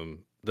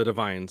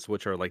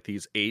 which are like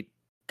these 8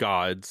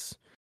 gods,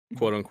 Mhm.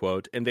 quote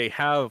unquote, and they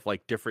have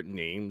like different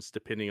names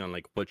depending on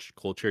like which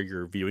culture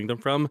you're viewing them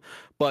from,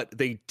 but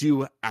they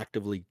do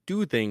actively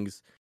do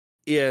things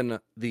in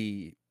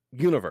the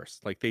universe.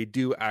 Like they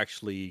do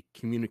actually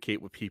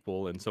communicate with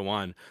people and so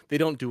on. They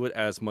don't do it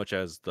as much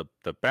as the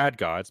bad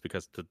gods,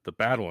 because the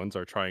bad ones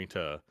are trying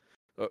to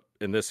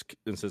in this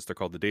instance they're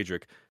called the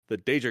Daedric. The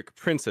Daedric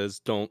princes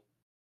don't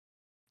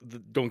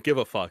give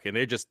a fuck, and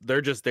they're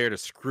just there to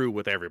screw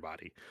with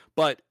everybody,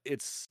 but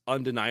it's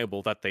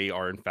undeniable that they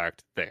are in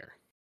fact there.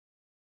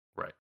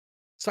 Right.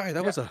 Sorry, that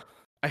Yeah. was a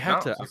I had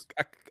No. to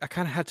I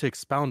kind of had to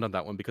expound on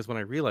that one, because when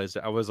I realized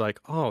it I was like,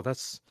 oh,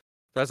 that's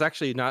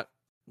actually not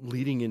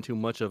leading into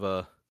much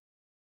into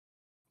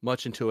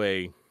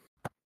a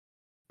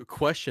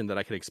question that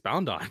I could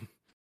expound on.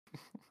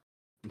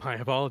 My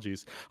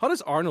apologies. How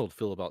does Arnold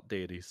feel about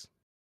deities?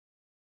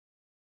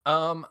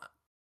 Um.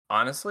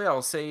 Honestly,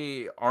 I'll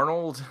say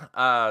Arnold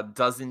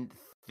doesn't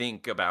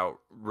think about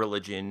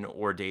religion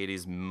or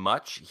deities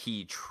much.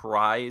 He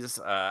tries.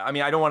 I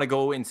mean, I don't want to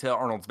go into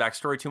Arnold's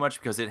backstory too much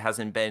because it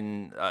hasn't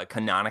been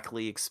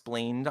canonically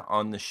explained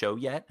on the show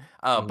yet.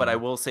 But I Mhm.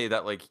 will say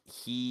that like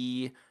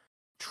he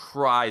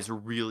tries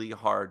really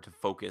hard to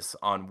focus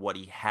on what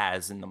he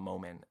has in the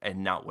moment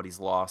and not what he's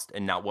lost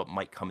and not what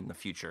might come in the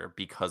future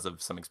because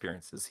of some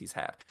experiences he's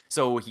had.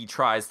 So he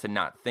tries to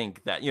not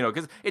think that,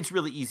 because it's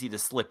really easy to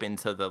slip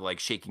into the like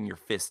shaking your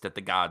fist at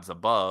the gods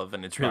above,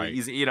 and it's really Right.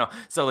 easy,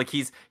 So like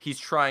he's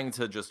trying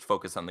to just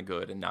focus on the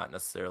good and not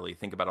necessarily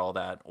think about all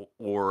that,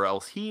 or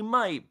else he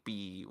might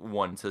be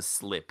one to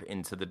slip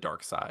into the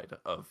dark side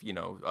of,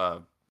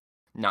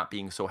 not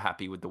being so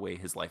happy with the way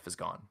his life has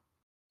gone.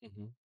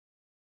 Mhm.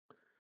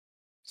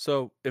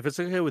 So, if it's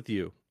okay with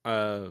you,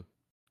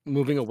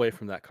 moving away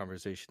from that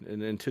conversation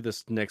and into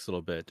this next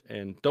little bit,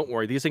 and don't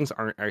worry, these things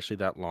aren't actually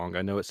that long.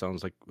 I know it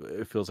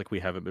feels like we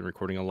haven't been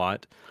recording a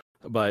lot,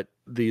 but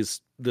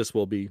this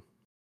will be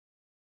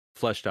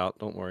fleshed out.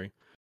 Don't worry.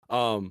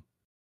 Um,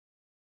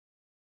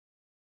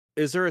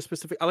 is there a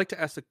specific? I like to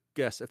ask the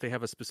guests if they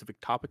have a specific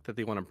topic that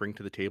they want to bring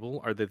to the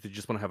table, or that they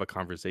just want to have a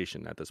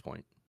conversation at this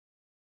point.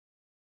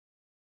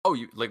 Oh,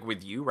 you like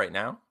with you right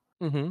now?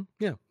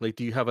 Yeah. Like,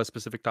 do you have a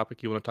specific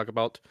topic you want to talk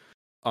about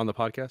on the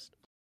podcast?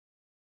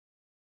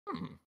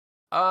 Hmm.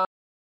 Uh,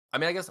 I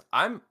mean, I guess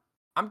I'm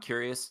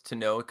curious to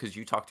know because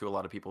you talk to a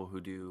lot of people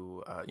who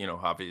do,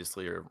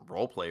 obviously are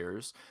role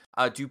players.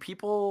 Do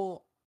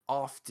people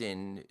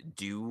often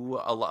do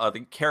a lot of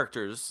the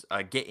characters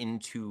get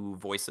into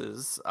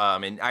voices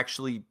and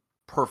actually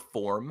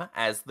perform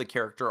as the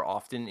character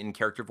often in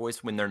character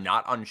voice when they're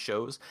not on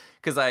shows?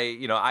 Because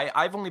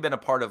I've only been a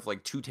part of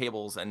like 2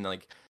 tables and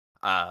like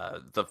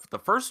The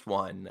first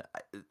one,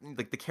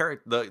 like the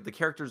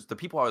characters, the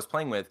people I was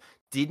playing with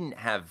didn't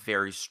have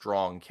very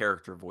strong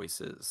character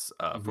voices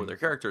for Mhm. their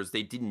characters.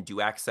 They didn't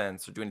do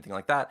accents or do anything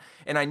like that.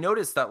 And I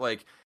noticed that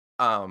like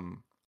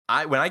um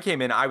I when I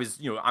came in, I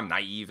was, I'm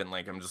naive and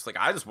like I'm just like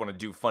I just want to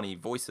do funny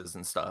voices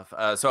and stuff.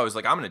 So I was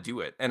like I'm gonna do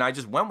it, and I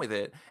just went with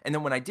it. And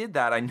then when I did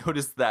that, I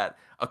noticed that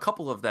a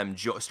couple of them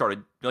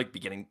started like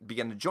began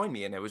to join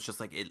me, and it was just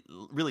like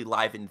really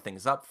livened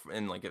things up,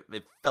 and like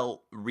it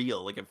felt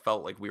real, like it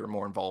felt like we were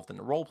more involved in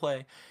the role play.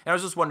 And I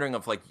was just wondering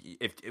if like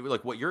if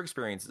like what your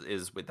experience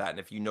is with that, and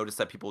if you notice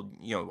that people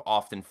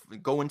often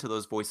go into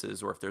those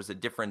voices, or if there's a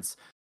difference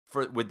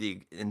for with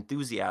the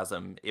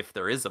enthusiasm, if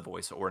there is a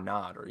voice or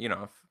not, or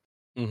if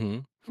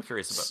Mhm. I'm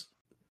curious about. S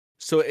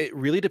So it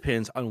really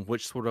depends on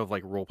which sort of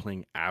like role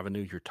playing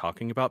avenue you're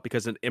talking about.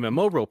 Because in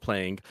MMO role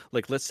playing,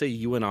 like let's say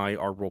you and I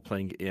are role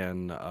playing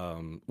in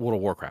World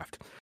of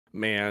Warcraft,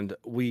 and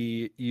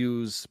we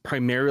use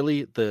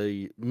primarily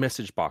the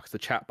message box, the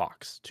chat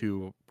box,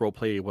 to role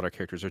play what our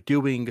characters are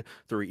doing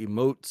through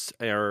emotes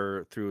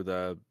or through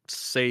the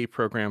say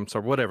programs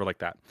or whatever like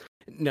that.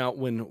 Now,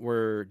 when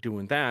we're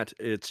doing that,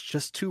 it's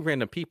just two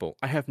random people.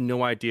 I have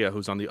no idea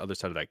who's on the other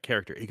side of that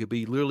character. It could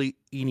be literally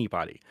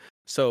anybody.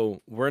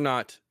 So we're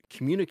not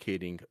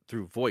communicating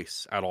through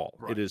voice at all.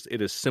 Right.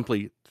 It is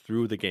simply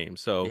through the game.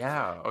 So,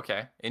 Yeah.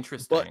 Okay.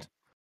 Interesting. but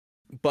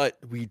but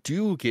we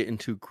do get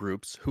into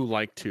groups who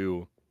like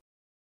to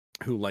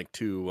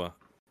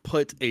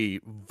put a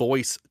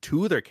voice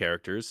to their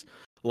characters.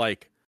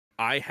 Like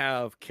I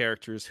have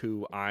characters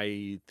who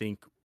I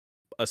think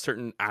a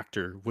certain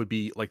actor would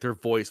be like their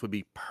voice would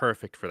be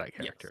perfect for that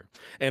Yes. character,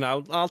 and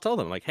I'll tell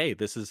them like, hey,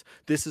 this is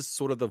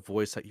sort of the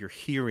voice that you're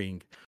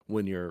hearing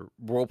when you're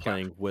role Gotcha.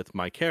 playing with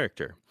my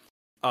character.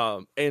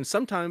 And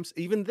sometimes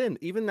even then,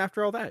 even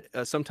after all that,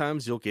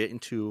 sometimes you'll get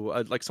into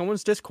like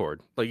someone's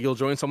Discord. Like you'll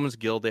join someone's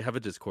guild, they have a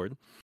Discord,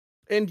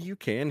 and you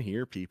can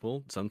hear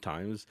people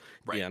sometimes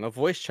Right. in a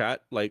voice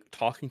chat, like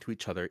talking to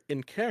each other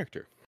in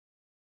character.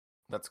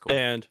 That's cool.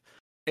 And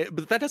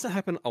but that doesn't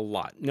happen a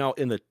lot. Now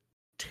in the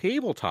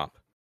tabletop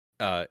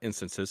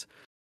instances,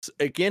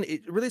 again,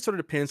 it really sort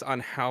of depends on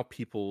how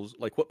people's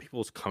like what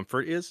people's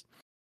comfort is,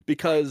 Right.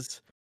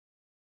 because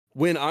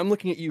when I'm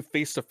looking at you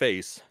face to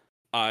face,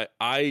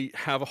 I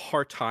have a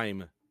hard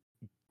time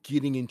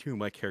getting into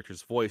my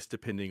character's voice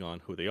depending on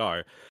who they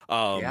are.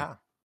 Um, Yeah.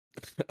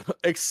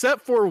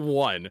 except for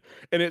one,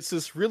 and it's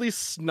this really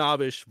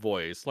snobbish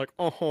voice, like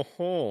oh ho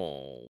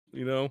ho,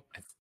 you know.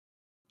 It's-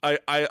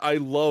 I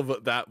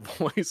love that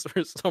voice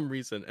for some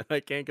reason, and I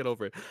can't get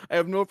over it. I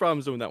have no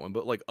problems doing that one,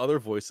 but like other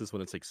voices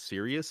when it's like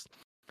serious,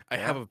 I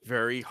have Yeah. a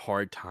very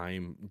hard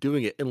time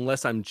doing it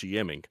unless I'm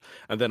GMing,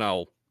 and then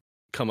I'll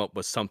come up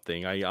with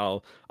something.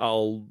 I'll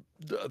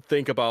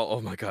think about, oh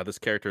my god, this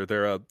character,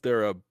 they're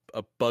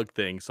a bug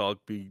thing, so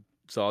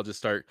I'll just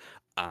start,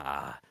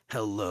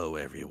 hello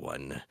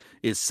everyone,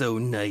 it's so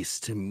nice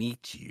to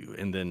meet you,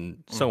 and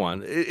then so Hmm.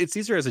 on. It's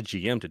easier as a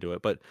GM to do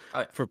it, but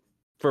Oh,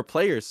 for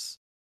players,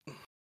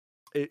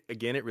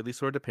 again, it really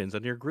sort of depends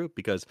on your group,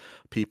 because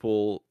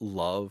people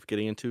love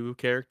getting into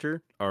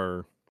character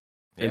or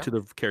yeah. into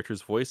the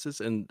characters' voices,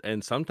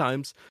 and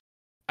sometimes,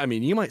 I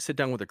mean, you might sit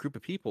down with a group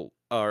of people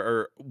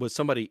or with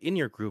somebody in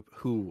your group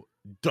who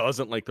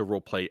doesn't like the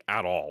role play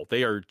at all.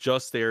 They are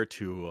just there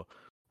to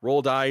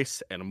roll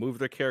dice and move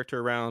their character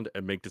around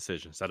and make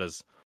decisions. That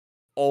is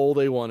all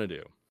they want to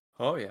do.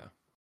 Oh yeah.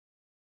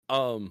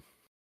 Um,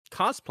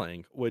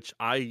 Cosplaying, which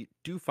I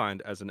do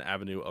find as an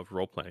avenue of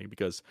role playing,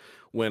 because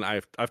when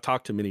I've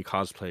talked to many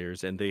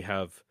cosplayers and they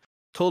have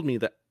told me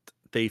that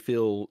they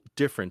feel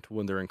different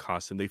when they're in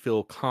costume. They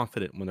feel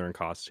confident when they're in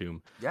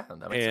costume, Yeah.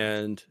 That makes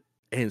sense.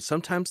 and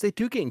sometimes they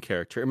do get in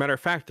character. As a matter of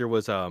fact, there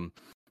was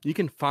you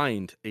can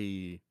find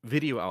a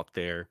video out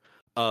there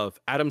of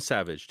Adam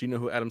Savage. Do you know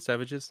who Adam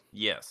Savage is?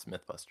 Yes.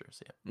 Mythbusters.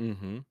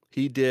 Yeah.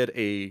 He did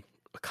a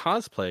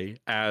cosplay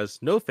as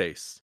No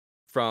Face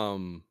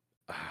from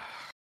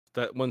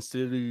that one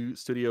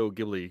Studio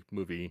Ghibli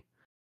movie.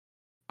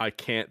 I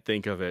can't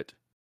think of it.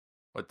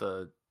 With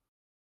the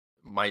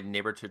My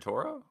Neighbor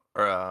Totoro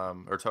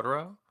or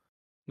Totoro.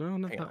 No,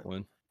 not Hang that on.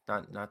 one.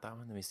 Not that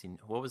one. Let me see.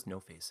 What was No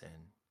Face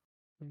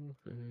in? No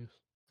Face.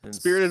 In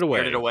Spirited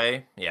Spirited Away.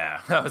 Away.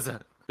 Yeah. That was a.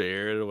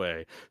 Spirited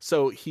Away.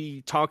 So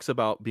he talks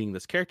about being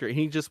this character, and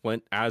he just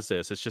went as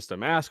this. It's just a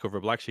mask over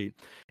a black sheet,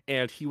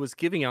 and he was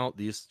giving out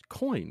these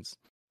coins,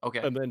 Okay.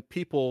 and then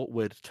people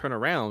would turn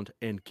around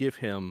and give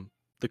him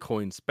the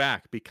coins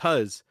back,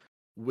 because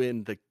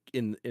when the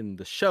in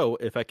the show,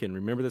 if I can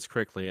remember this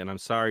correctly, and I'm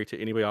sorry to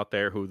anybody out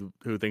there who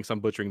thinks I'm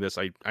butchering this,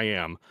 I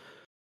am.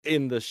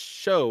 In the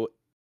show,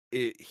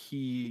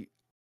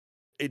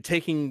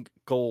 taking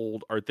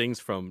gold or things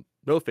from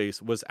No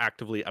Face was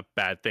actively a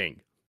bad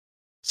thing.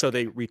 So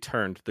they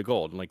returned the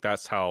gold. And like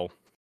that's how,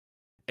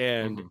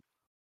 and Hmm.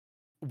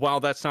 while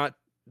that's not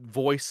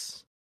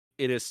voice,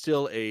 it is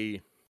still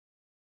a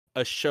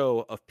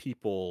show of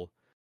people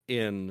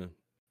in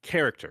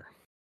character,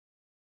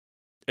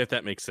 if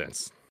that makes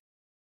sense.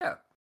 Yeah.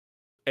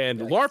 And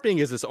Yeah. I guess. LARPing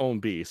is its own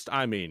beast.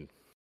 I mean,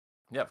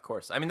 Yeah, of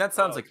course. I mean, that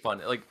sounds Oh, like fun.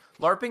 Like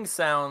LARPing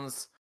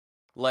sounds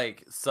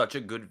like such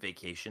a good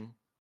vacation.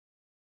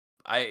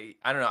 I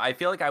don't know. I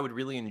feel like I would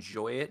really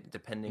enjoy it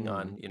depending mhm.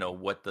 on,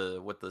 what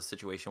the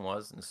situation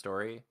was in the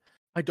story.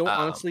 I don't Um,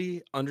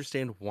 honestly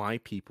understand why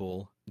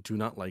people do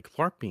not like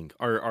LARPing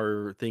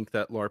or think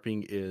that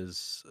LARPing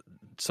is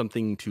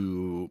something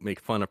to make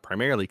fun of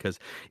primarily because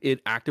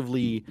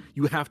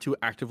you have to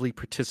actively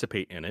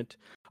participate in it.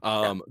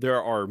 yeah.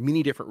 There are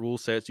many different rule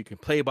sets you can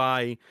play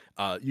by.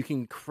 You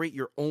can create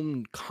your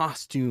own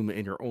costume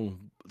and your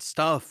own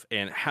stuff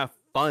and have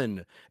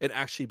fun and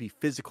actually be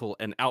physical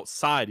and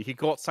outside. You can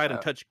go outside and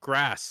Uh, touch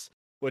grass,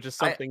 which is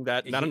I something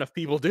that not he, enough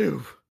people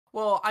do.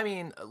 well, I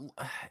mean,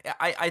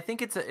 I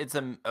think it's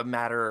a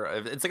matter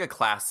of it's like a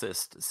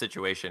classist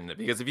situation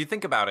because if you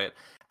think about it,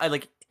 I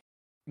like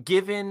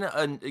given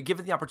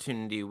the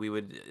opportunity, we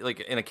would like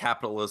in a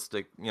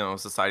capitalistic,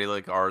 society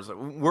like ours,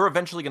 we're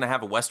eventually going to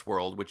have a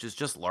Westworld, which is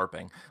just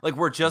LARPing. Like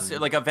we're just Mm,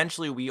 like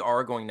eventually we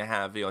are going to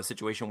have a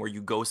situation where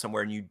you go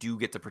somewhere and you do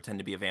get to pretend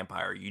to be a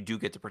vampire, you do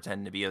get to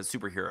pretend to be a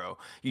superhero,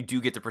 you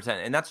do get to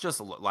pretend, and that's just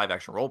a live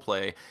action role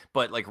play.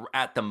 But like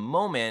at the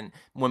moment,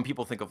 when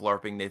people think of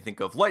LARPing, they think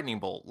of lightning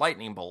bolt,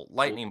 lightning bolt,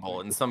 lightning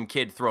bolt, and some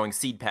kid throwing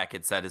seed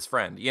packets at his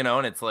friend,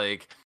 and it's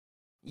like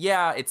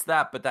yeah, it's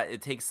that, but that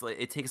it takes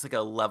like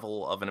a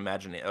level of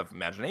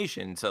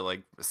imagination to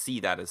like see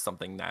that as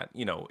something that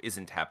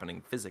isn't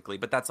happening physically.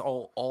 But that's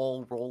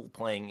all role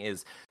playing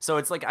is. So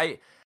it's like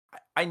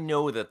I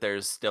know that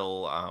there's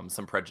still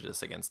some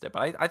prejudice against it,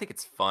 but I think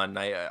it's fun.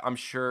 I'm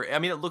sure. I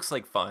mean, it looks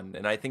like fun,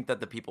 and I think that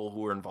the people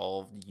who are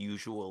involved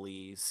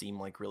usually seem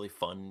like really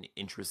fun,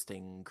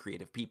 interesting,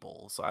 creative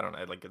people. So I don't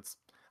know. Like it's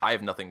I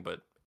have nothing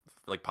but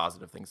like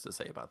positive things to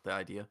say about the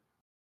idea.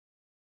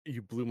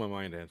 you blew my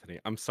mind, Anthony.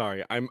 I'm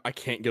sorry. I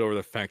can't get over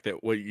the fact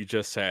that what you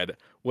just said,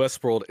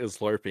 Westworld is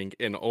LARPing,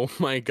 and oh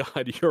my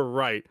god, you're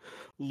right.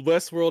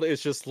 Westworld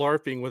is just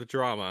LARPing with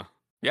drama.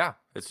 Yeah,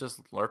 it's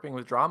just LARPing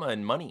with drama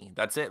and money.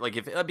 That's it. Like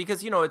if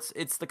because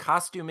it's the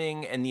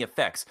costuming and the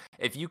effects.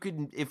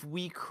 If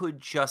we could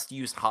just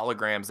use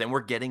holograms, and we're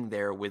getting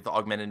there with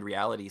augmented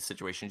reality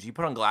situations. You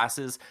put on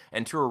glasses,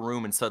 enter a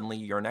room, and suddenly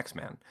you're an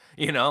X-Man.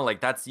 Like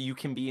that's you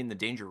can be in the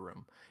danger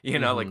room.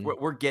 Like Hmm.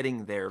 we're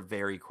getting there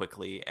very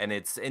quickly, and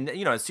as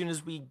soon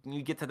as we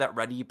get to that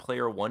Ready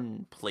Player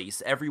One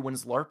place,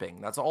 everyone's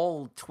LARPing. That's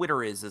all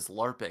Twitter is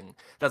LARPing.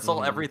 That's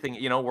all Hmm. everything.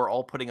 We're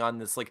all putting on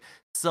this like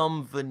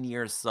some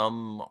veneer,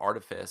 some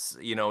artifice,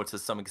 to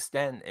some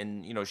extent,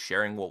 and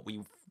sharing what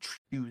we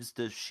choose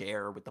to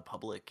share with the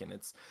public, and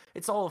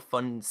it's all a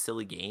fun,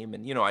 silly game,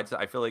 and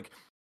I feel like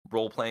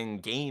role playing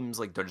games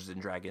like Dungeons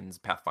and Dragons,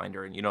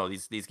 Pathfinder, and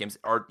these games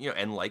are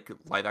and like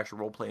live action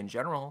role play in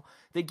general,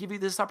 they give you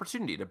this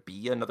opportunity to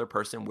be another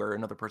person, wear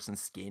another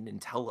person's skin,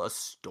 and tell a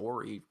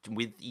story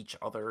with each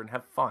other and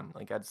have fun.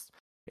 Like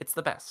it's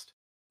the best.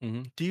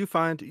 Hmm. Do you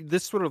find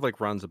this sort of like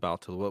runs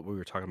about to what we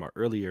were talking about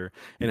earlier,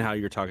 and how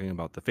you're talking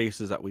about the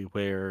faces that we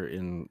wear?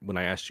 In when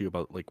I asked you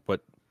about like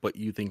what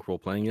you think role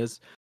playing is,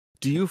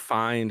 do you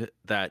find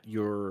that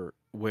you're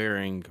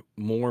wearing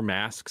more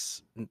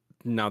masks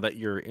now that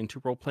you're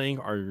into role playing,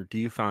 or do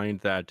you find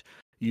that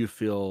you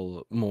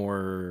feel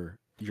more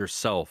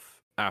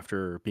yourself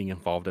after being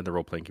involved in the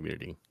role playing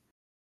community?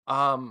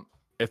 Um,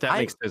 If that I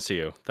makes sense to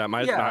you, that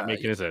might not yeah,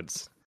 make any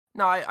sense.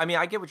 No, I mean,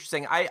 I get what you're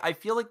saying. I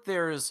feel like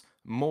there's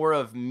more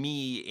of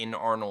me in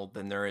Arnold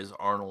than there is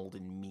Arnold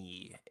in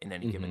me in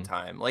any given Hmm.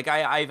 time. Like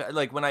I've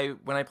like when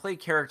I play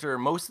character,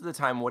 most of the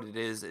time what it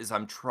is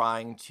I'm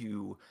trying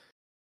to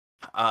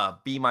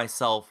be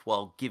myself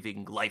while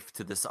giving life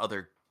to this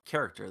other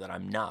character that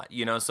I'm not,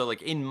 So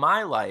like in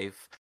my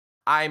life,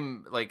 I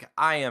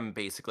am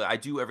basically I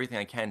do everything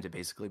I can to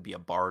basically be a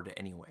bard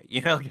anyway.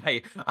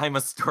 Like I'm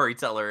a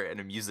storyteller and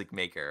a music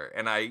maker,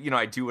 and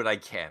I do what I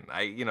can.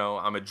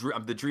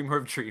 I'm the dreamer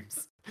of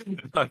dreams.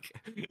 Like,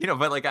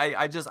 but like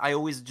I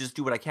always just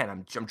do what I can.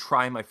 I'm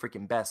trying my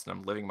freaking best, and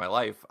I'm living my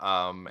life.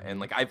 And Hmm.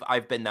 like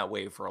I've been that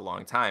way for a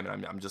long time,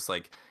 and I'm just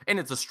like, and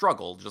it's a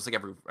struggle, just like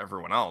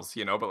everyone else,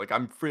 But like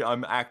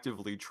I'm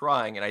actively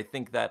trying, and I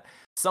think that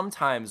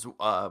sometimes,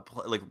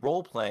 like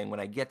role playing, when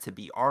I get to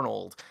be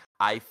Arnold,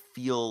 I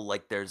feel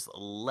like there's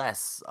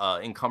less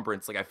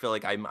encumbrance. Like I feel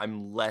like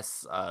I'm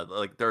less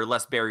like there are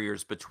less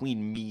barriers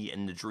between me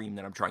and the dream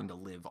that I'm trying to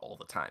live all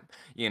the time,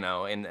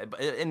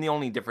 and the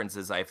only difference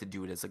is I have to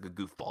do it as like a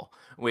goofball,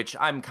 which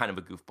I'm kind of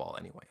a goofball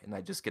anyway, and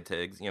I just get to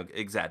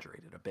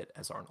exaggerate it a bit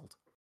as Arnold.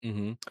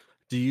 Hmm.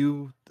 Do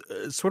you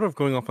sort of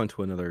going off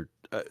onto another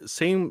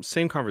same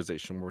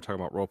conversation where we're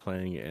talking about role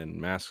playing and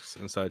masks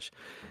and such,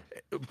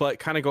 but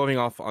kind of going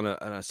off on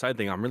a side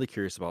thing? I'm really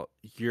curious about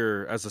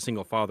your as a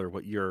single father,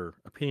 what your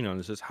opinion on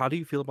this is. How do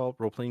you feel about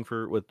role playing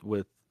with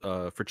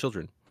for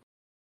children?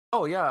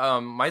 Oh yeah,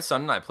 my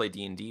son and I play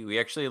D&D. We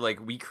actually like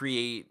we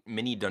create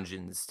mini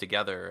dungeons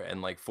together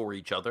and like for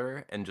each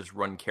other and just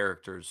run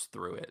characters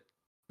through it.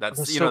 That's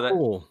That's so that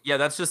cool. yeah,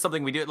 that's just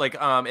something we do. Like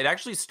it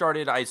actually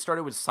started I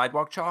started with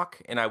sidewalk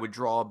chalk, and I would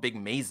draw big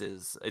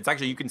mazes. It's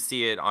actually you can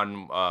see it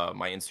on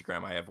my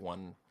Instagram. I have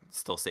one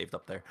still saved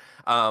up there.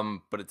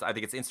 But I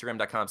think it's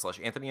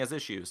instagram.com/Anthony has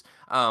issues.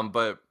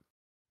 But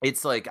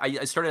It's like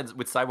I started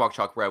with sidewalk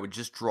chalk where I would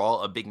just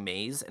draw a big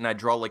maze and I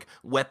draw like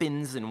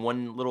weapons in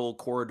one little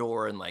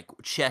corridor and like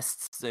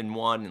chests in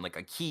one and like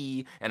a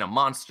key and a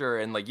monster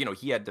and like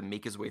he had to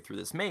make his way through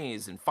this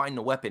maze and find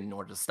the weapon in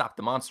order to stop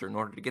the monster in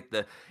order to get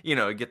the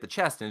get the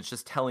chest, and it's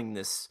just telling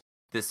this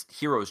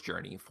hero's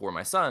journey for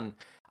my son.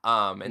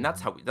 And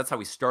that's Mhm. how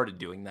we started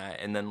doing that,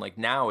 and then like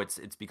now it's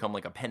become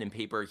like a pen and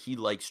paper. He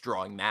likes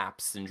drawing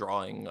maps and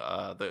drawing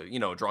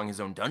the drawing his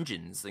own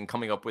dungeons and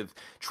coming up with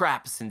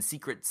traps and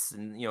secrets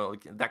and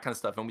like that kind of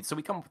stuff. And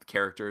we come up with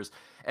characters,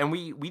 and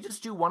we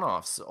just do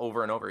one-offs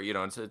over and over,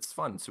 and it's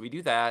fun. So we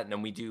do that, and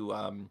then we do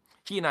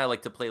he and I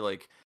like to play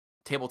like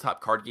tabletop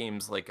card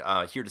games like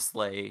Here to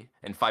Slay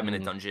and 5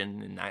 Minute Mhm.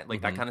 Dungeon and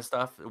like that Mhm. kind of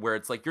stuff, where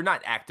it's like you're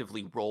not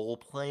actively role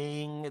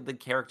playing the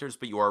characters,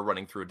 but you are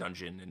running through a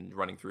dungeon and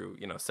running through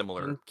And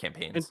similar and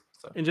campaigns.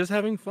 So and just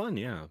having fun,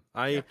 yeah.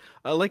 yeah.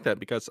 I like that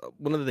because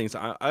one of the things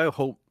I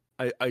hope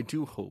I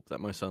do hope that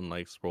my son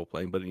likes role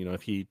playing, but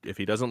if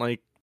he doesn't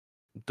like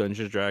Dungeons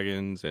and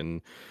Dragons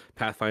and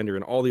Pathfinder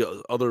and all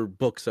the other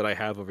books that I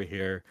have over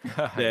here,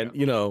 then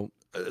Yeah.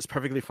 it's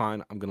perfectly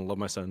fine. I'm gonna love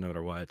my son no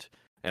matter what,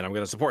 and I'm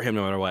gonna support him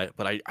no matter what.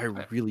 But I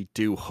Right. really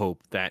do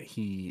hope that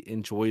he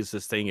enjoys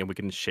this thing and we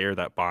can share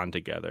that bond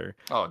together.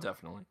 Oh,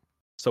 definitely.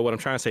 So what I'm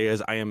trying to say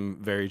is I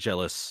am very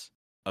jealous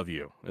of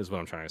you. Is what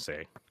I'm trying to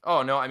say.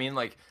 Oh, no, I mean,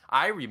 like,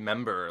 I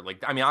remember,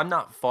 like, I mean, I'm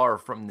not far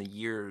from the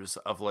years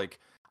of, like,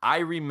 I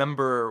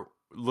remember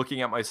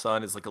looking at my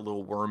son as, like, a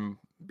little worm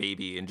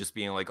baby and just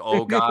being like,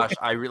 "Oh gosh,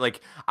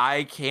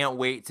 I can't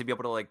wait to be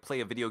able to, like,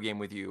 play a video game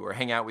with you or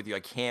hang out with you. I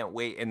can't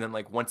wait." And then,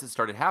 like, once it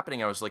started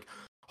happening, I was like,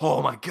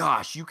 "Oh my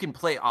gosh, you can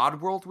play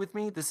Oddworld with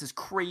me? This is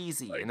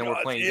crazy." My And then we're God,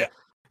 playing yeah.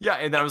 yeah,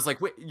 and then I was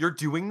like, "Wait, you're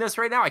doing this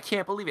right now? I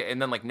can't believe it."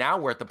 And then, like, now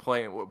we're at the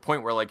point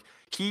where, like,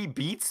 he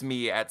beats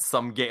me at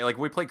some game. Like,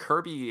 we play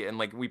Kirby and,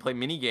 like, we play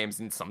mini games,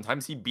 and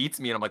sometimes he beats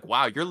me, and I'm like,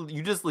 "Wow,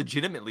 you just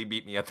legitimately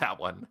beat me at that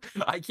one.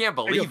 I can't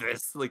I know. believe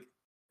this." Like,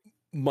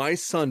 My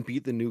son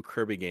beat the new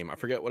Kirby game. I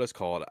forget what it's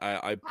called.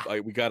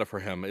 We got it for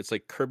him. It's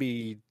like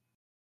Kirby.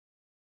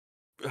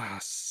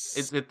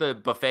 is it the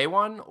buffet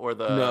one or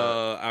the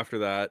No, after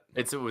that.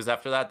 it was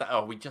after that?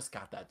 Oh, we just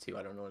got that too.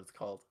 I don't know what it's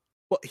called.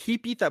 Well, he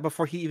beat that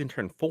before he even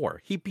turned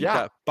 4. He beat Yeah.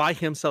 that by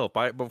himself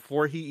by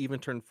before he even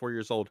turned 4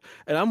 years old.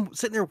 And I'm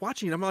sitting there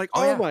watching it. I'm like, Oh,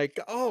 oh yeah. my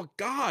oh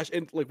gosh.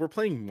 And like we're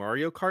playing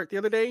Mario Kart the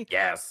other day,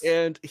 Yes.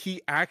 and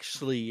he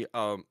actually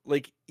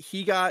like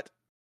he got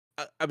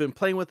I've been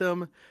playing with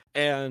him,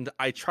 and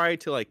I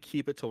tried to like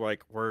keep it to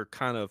like we're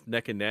kind of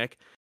neck and neck.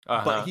 But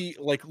Uh-huh. he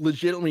like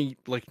legitimately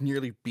like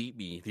nearly beat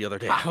me the other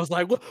day. I was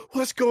like,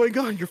 what's going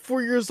on? You're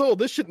 4 years old.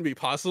 This shouldn't be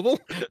possible.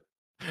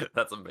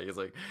 That's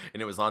amazing.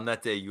 And it was on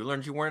that day you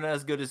learned you weren't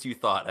as good as you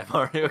thought at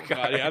Mario Oh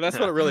god, yeah, Kart. that's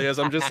what it really is.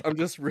 I'm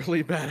just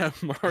really bad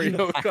at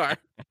Mario Kart.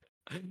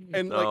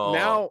 And like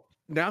No.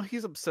 now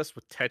he's obsessed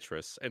with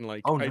Tetris, and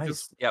like Oh, I just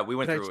nice. Yeah, we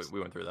went and I through it. just We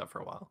went through that for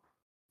a while.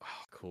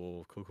 oh,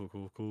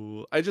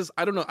 cool. I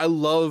don't know.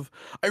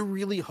 I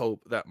really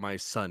hope that my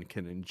son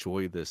can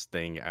enjoy this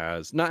thing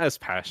as not as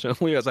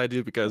passionately as I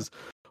do because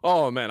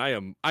oh man, I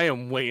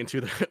am way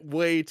into the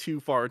way too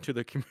far into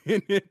the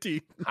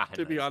community Ah,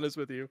 to be nice. honest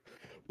with you.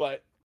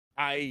 But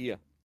I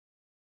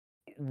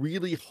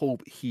really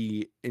hope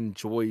he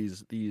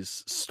enjoys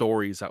these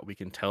stories that we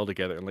can tell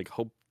together and like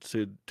hope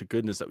to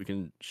goodness that we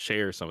can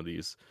share some of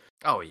these.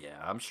 Oh yeah,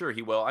 I'm sure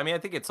he will. I mean, I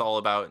think it's all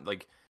about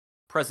like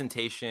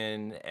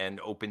presentation and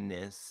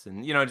openness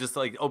and just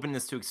like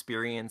openness to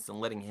experience and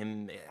letting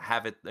him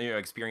have it,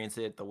 experience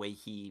it the way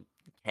he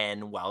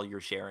can while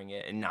you're sharing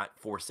it and not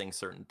forcing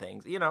certain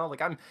things.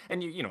 Like I'm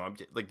and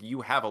like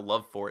you have a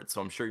love for it,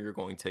 so I'm sure you're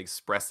going to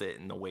express it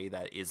in a way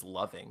that is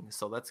loving.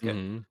 So that's good.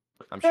 Hmm.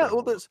 I'm Yeah, sure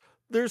well, he'll.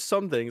 there's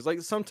some things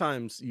like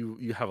sometimes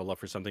you have a love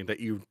for something that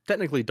you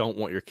technically don't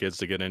want your kids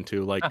to get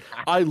into. Like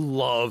I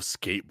love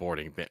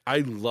skateboarding, man. I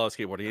love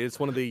skateboarding. It's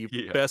one of the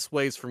Yeah. best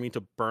ways for me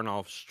to burn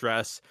off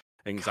stress,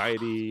 God,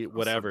 anxiety,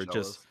 I'm so whatever.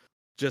 jealous.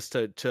 Just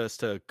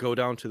to go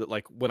down to the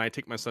like when I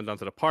take my son down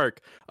to the park.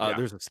 Yeah.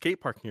 There's a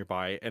skate park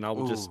nearby, and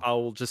Ooh. I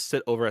will just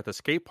sit over at the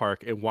skate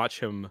park and watch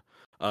him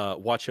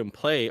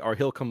play, or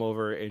he'll come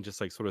over and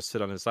just like sort of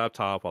sit on his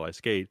laptop while I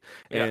skate,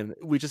 Yeah. and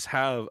we just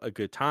have a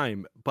good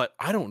time. But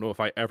I don't know if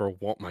I ever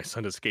want my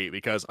son to skate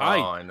because Oh,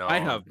 I I know.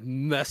 have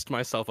messed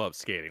myself up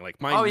skating.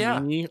 Like my Oh yeah.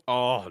 knee,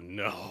 oh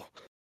no.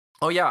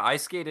 Oh yeah, I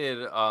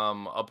skated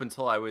up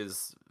until I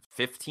was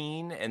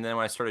 15, and then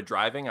when I started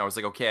driving, I was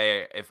like,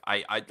 okay, if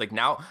I like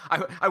now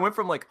I went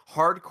from like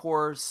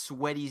hardcore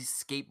sweaty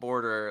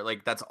skateboarder,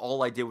 like that's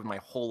all I did with my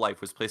whole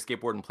life was play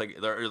skateboard and play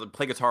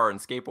guitar and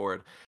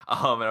skateboard.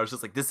 And I was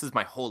just like, this is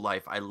my whole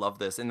life. I love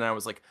this. And then I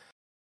was like,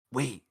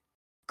 wait,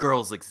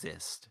 girls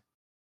exist.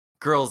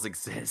 Girls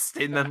exist.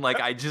 And then like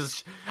I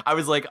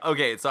was like,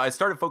 okay, so I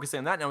started focusing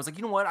on that, and I was like,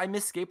 you know what? I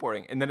miss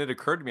skateboarding. And then it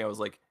occurred to me, I was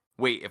like,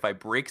 wait, if I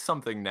break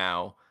something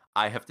now,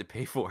 I have to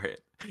pay for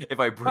it. If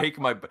I break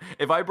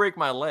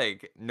my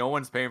leg, no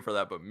one's paying for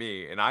that but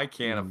me, and I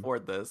can't Mhm,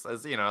 afford this. So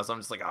I'm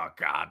just like, oh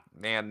god,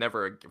 man,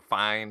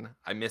 fine.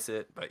 I miss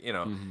it, but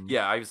mhm.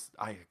 yeah, I miss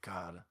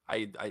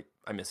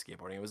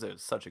skateboarding. It was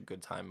such a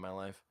good time in my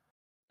life.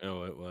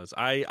 Oh, it was.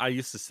 I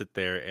used to sit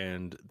there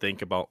and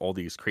think about all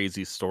these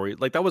crazy stories.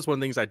 Like that was one of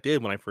the things I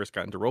did when I first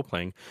got into role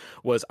playing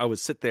was I would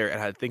sit there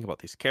and I'd think about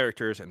these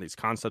characters and these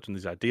concepts and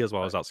these ideas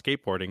while I was Right. out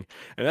skateboarding.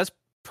 And that's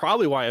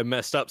probably why I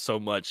messed up so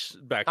much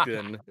back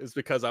then is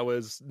because I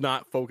was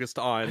not focused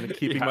on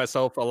keeping Yeah.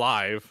 myself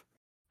alive.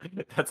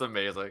 That's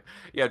amazing.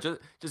 Yeah, just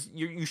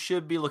you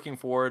should be looking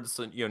forward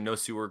to, no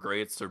sewer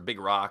grates or big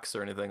rocks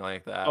or anything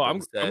like Oh, that, but I'm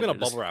instead gonna you're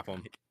bubble just wrap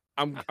him.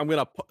 I'm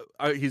gonna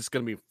he's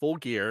gonna be full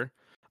gear.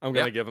 I'm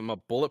yeah, gonna give him a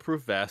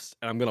bulletproof vest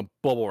and I'm gonna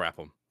bubble wrap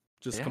him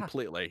just yeah.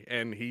 completely.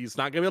 And he's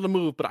not gonna be able to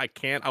move, but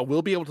I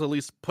will be able to at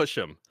least push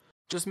him.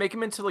 Just make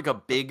him into like a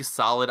big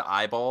solid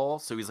eyeball,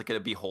 so he's like a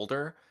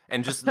beholder,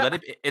 and just let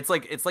it. It's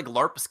like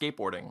LARP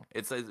skateboarding.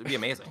 It'd be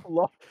amazing.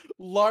 Lar-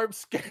 LARP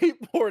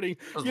skateboarding.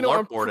 Just You know,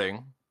 LARP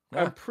boarding.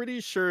 I'm Yeah.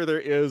 pretty sure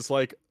there is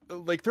like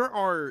there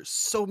are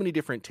so many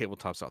different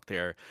tabletops out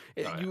there.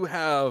 Oh yeah. You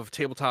have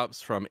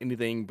tabletops from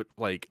anything, but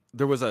like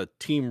there was a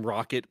Team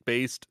Rocket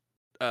based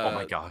Oh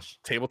my gosh.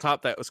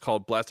 tabletop that was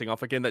called Blasting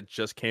Off Again that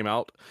just came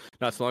out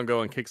not so long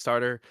ago on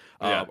Kickstarter,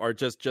 Yeah. or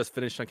just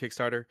finished on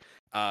Kickstarter.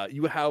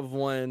 You have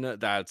one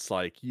that's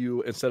like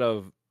you instead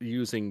of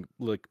using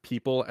like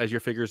people as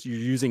your figures, you're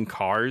using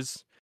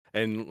cars.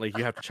 And like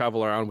you have to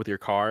travel around with your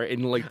car,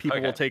 and like people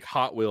will Okay. take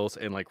Hot Wheels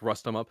and like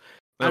rust them up.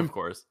 Of I'm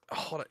course.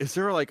 hold on. Is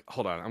there like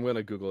hold on? I'm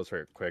gonna Google this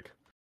right quick.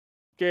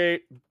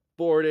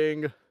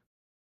 Skateboarding,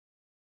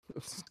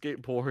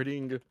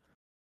 skateboarding,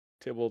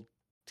 table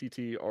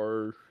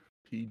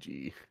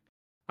TTRPG.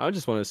 I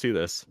just want to see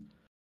this.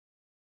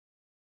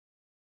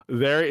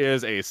 There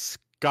is a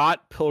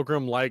Scott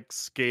Pilgrim like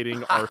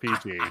skating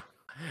RPG.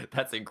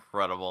 That's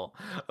incredible.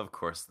 Of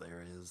course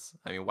there is.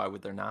 I mean, why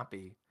would there not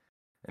be?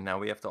 And now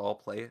we have to all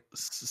play it.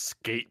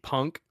 Skate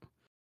Punk.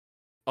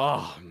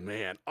 Oh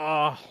man.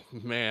 Oh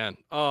man.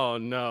 Oh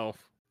no.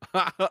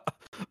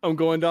 I'm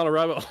going down a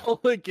rabbit hole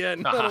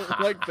again. I don't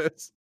like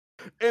this.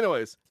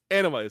 Anyways,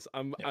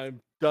 I'm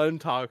done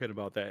talking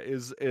about that.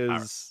 Is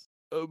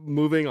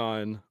moving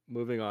on.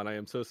 Moving on. I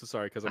am so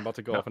sorry because I'm about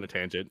to go No. off on a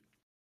tangent.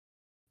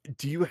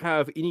 Do you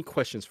have any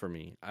questions for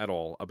me at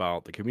all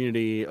about the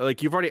community?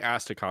 Like you've already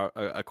asked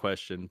a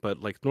question,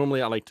 but like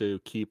normally I like to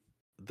keep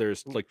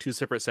there's like two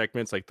separate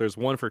segments. Like there's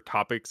one for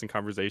topics and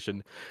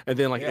conversation, and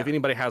then like if Yeah.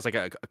 anybody has like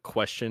a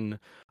question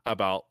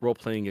about role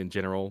playing in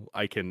general,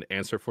 I can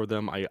answer for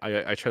them. I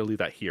try to leave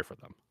that here for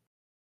them.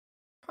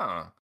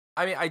 Huh.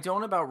 I mean, I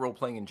don't about role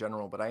playing in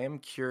general, but I am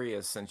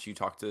curious since you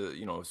talk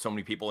to, so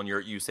many people and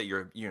you say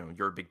you're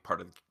a big part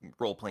of the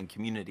role playing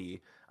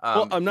community.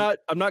 Well, Um, I'm y- not.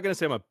 I'm not gonna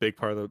say I'm a big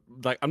part of the.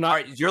 Like, I'm all not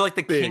right, you're like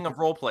the king big. of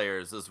role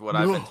players is what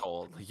I've been No.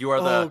 told. You are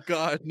Oh the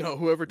God, no!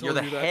 Whoever you're told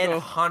the you that? head No.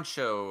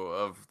 honcho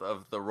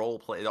of the role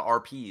play, the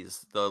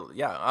RPs, the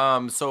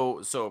yeah.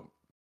 So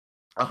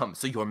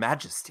your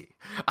majesty,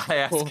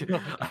 I Oh, ask, no.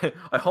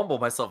 I humble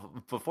myself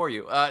before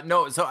you.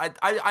 No, so I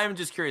am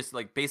just curious,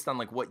 like based on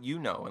like what you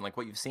know and like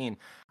what you've seen,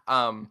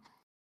 um,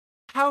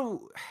 how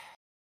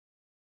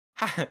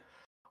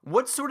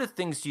what sort of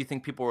things do you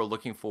think people are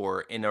looking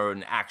for in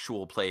an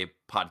actual play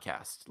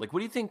podcast? Like, what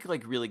do you think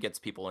like really gets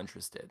people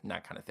interested in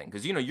that kind of thing?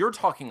 Because you're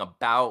talking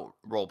about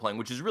role playing,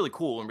 which is really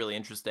cool and really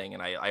interesting,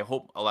 and I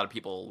hope a lot of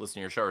people listen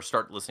to your show or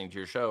start listening to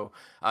your show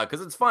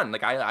because it's fun.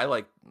 Like I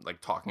like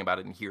talking about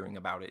it and hearing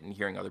about it and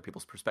hearing other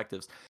people's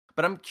perspectives.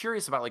 But I'm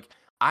curious about like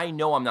I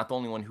know I'm not the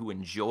only one who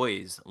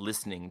enjoys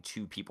listening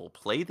to people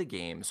play the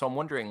game. So I'm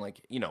wondering,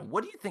 like,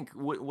 what do you think?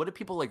 What do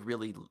people like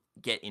really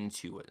get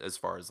into it as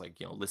far as like,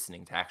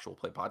 listening to actual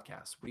play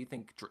podcasts? What do you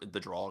think the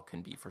draw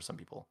can be for some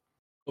people?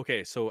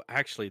 Okay, so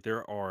actually,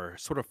 there are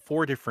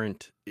four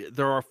different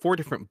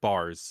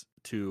bars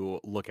to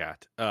look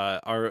at.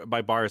 Are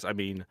by bars I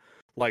mean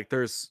like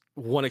there's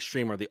one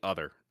extreme or the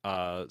other.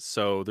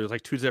 So there's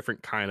like two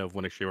different kind of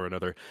one extreme or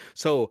another.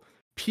 So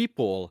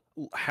people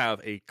have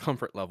a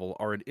comfort level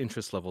or an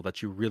interest level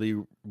that you really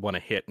want to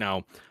hit.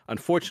 Now,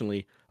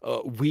 unfortunately,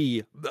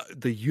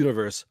 the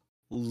universe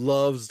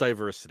loves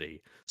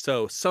diversity.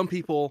 So some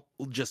people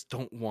just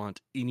don't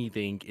want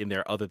anything in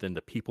there other than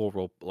the people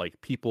role, like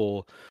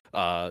people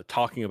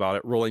talking about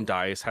it, rolling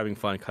dice, having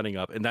fun, cutting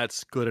up, and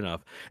that's good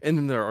enough. And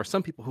then there are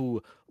some people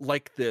who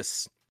like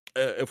this.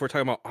 If we're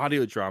talking about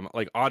audio drama,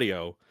 like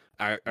audio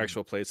Mhm.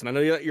 actual plays, and I know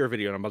you got your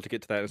video, and I'm about to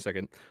get to that in a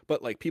second.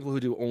 But like people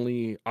who do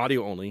only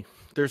audio only,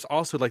 there's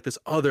also like this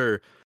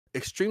other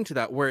extreme to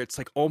that where it's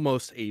like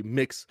almost a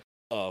mix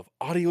of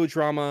audio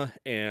drama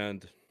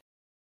and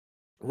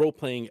role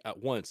playing at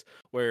once,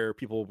 where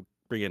people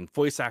bring in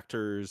voice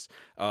actors,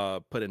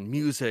 put in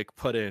music,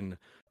 put in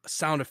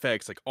sound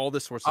effects, like all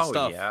this sorts of Oh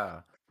stuff.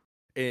 yeah.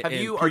 And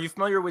Are you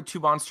familiar with Two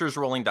Monsters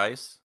Rolling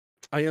Dice?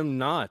 I am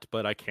not,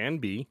 but I can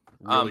be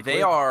really They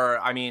quick. are,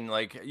 I mean,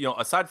 like,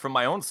 aside from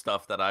my own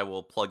stuff that I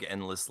will plug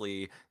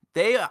endlessly,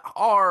 they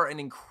are an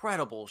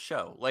incredible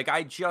show. Like,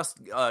 I just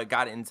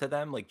got into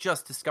them, like,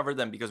 just discovered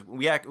them because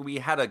we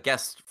had a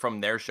guest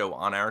from their show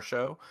on our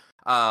show.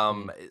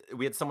 Mm.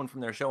 We had someone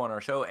from their show on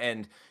our show,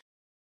 and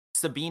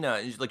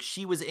Sabina, like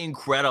she was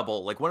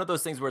incredible. Like one of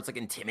those things where it's like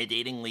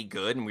intimidatingly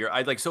good, and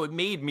I like so it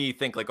made me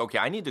think like, okay,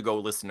 I need to go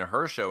listen to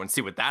her show and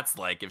see what that's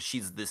like if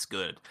she's this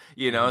good,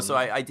 you know. So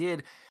Mhm. I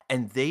did,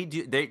 and they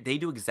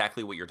do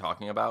exactly what you're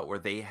talking about, where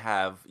they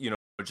have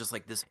just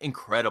like this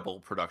incredible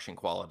production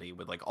quality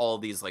with like all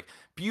these like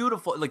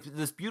beautiful like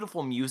this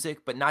beautiful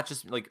music, but not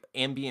just like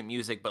ambient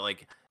music, but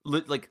like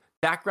like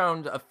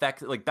background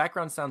effect, like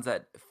background sounds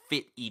that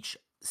fit each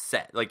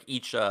set, like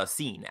each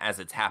scene as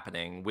it's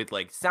happening, with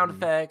like sound Mhm.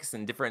 effects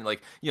and different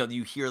like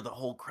you hear the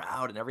whole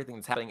crowd and everything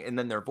that's happening, and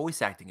then their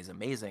voice acting is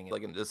amazing,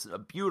 like in this a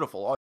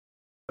beautiful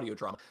audio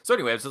drama. So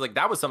anyway, it's just like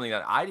that was something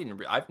that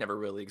I've never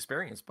really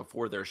experienced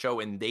before their show,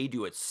 and they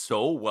do it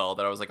so well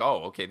that I was like,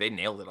 oh, okay, they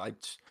nailed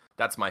it.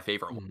 That's my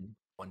favorite Mhm.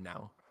 one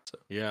now. So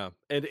Yeah,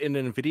 and in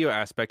a video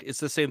aspect, it's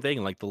the same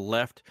thing. Like the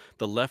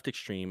left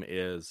extreme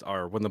is,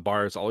 or when the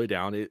bar is all the way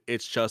down,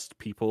 it's just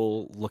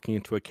people looking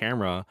into a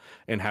camera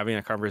and having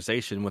a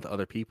conversation with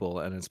other people,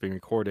 and it's being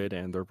recorded,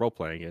 and they're role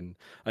playing, and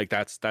like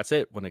that's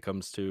it when it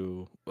comes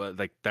to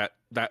like that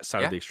side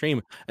of yeah, the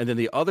extreme. And then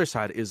the other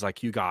side is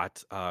like you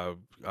got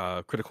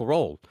Critical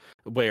Role,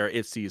 where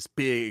it's these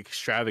big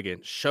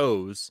extravagant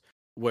shows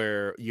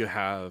where you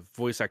have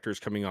voice actors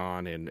coming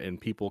on and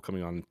people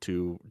coming on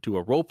to do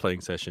a role playing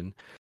session,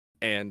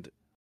 and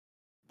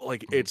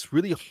like mhm, it's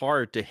really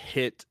hard to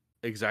hit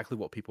exactly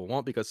what people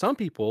want, because some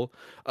people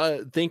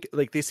think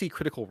like they see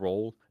Critical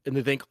Role and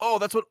they think, oh,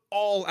 that's what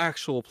all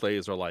actual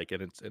plays are like,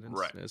 and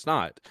right. it's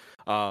not.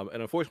 And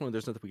unfortunately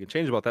there's nothing we can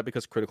change about that,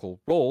 because Critical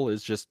Role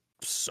is just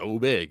so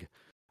big.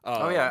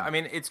 Oh yeah, I um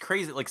mean it's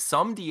crazy. Like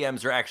some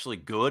DMs are actually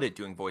good at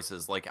doing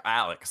voices, like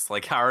Alex.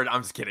 Like Howard,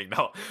 I'm just kidding.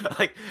 No,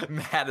 like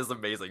Matt is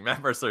amazing.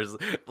 Matt Mercer is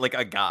like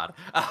a god.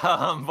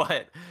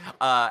 But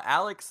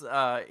Alex,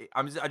 I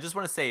just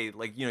want to say,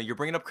 like you're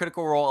bringing up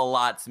Critical Role a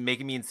lot, it's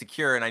making me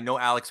insecure, and I know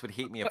Alex would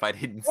hate me if I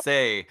didn't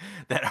say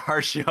that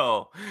our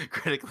show,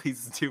 Critically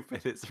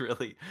Stupid, is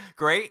really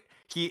great.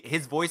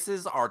 His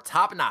voices are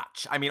top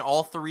notch. I mean,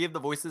 all three of the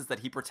voices that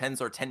he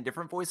pretends are 10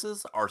 different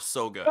voices are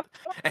so good,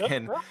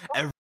 and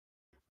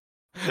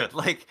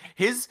like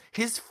his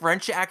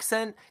French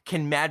accent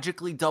can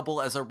magically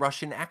double as a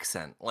Russian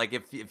accent. Like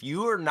if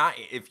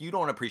you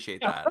don't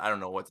appreciate that, I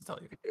don't know what to tell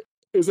you.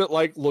 is it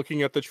like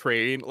looking at the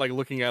train, like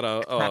looking at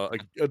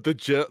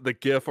the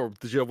gif or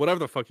the gif, whatever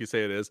the fuck you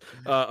say it is,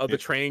 of the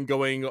train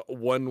going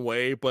one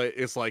way, but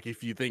it's like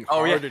if you think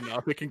Oh yeah. hard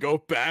enough it can go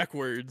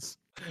backwards.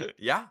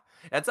 Yeah.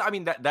 That's I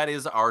mean that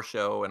is our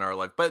show and our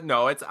life. But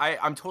no, it's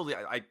I'm totally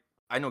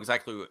I know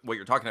exactly what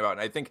you're talking about.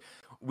 And I think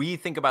we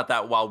think about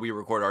that while we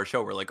record our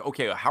show. We're like,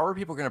 okay, how are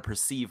people going to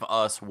perceive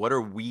us? What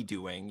are we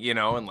doing?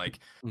 And like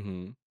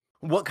Hmm.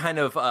 what kind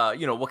of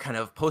what kind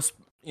of post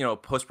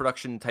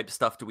production type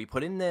stuff do we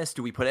put in this?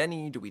 Do we put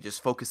any? Do we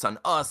just focus on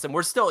us? And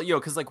we're still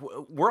because like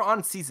we're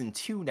on season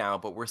 2 now,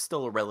 but we're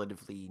still a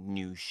relatively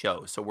new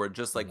show, so we're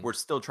just like Hmm. we're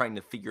still trying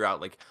to figure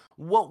out like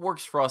what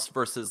works for us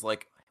versus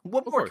like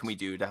what Of more can we course.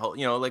 do to help,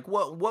 like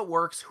what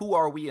works, who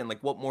are we, and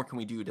like what more can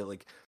we do to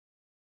like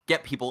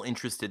get people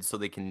interested so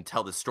they can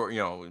tell the story,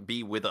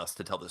 be with us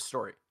to tell this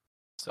story. Oh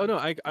So no,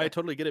 I yeah.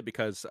 totally get it,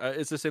 because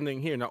it's the same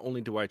thing here. Not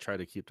only do I try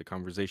to keep the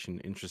conversation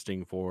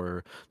interesting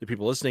for the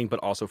people listening, but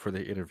also for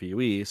the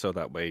interviewee, so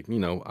that way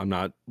I'm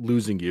not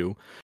losing you.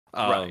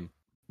 Right. Um,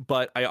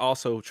 but I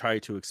also try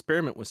to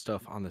experiment with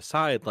stuff on the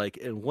side. Like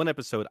in one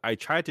episode, I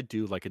tried to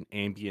do like an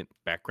ambient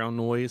background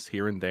noise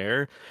here and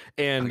there,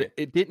 and Okay.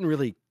 it didn't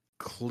really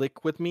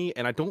click with me.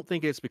 And I don't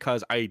think it's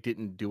because I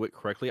didn't do it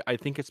correctly. I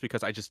think it's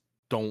because I just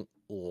don't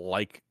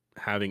like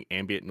having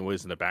ambient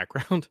noise in the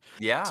background.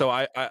 Yeah. So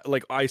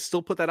I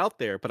still put that out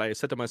there, but I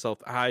said to myself,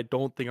 I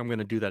don't think I'm going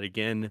to do that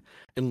again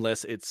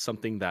unless it's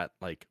something that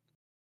like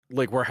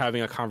we're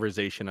having a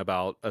conversation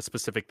about a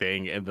specific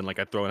thing, and then like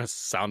I throw in a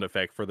sound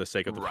effect for the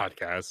sake of the Right.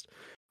 podcast.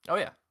 Oh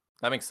yeah,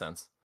 that makes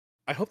sense.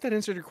 I hope that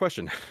answered your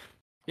question.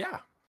 Yeah.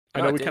 I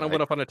No, know it we did. kind of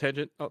went off on a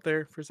tangent out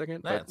there for a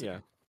second, Yeah, but it's yeah.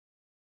 okay.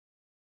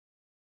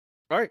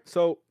 All right,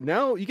 so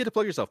now you get to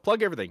plug yourself.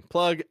 Plug everything.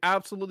 Plug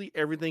absolutely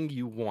everything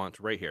you want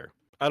right here.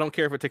 I don't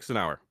care if it takes an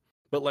hour,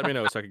 but let me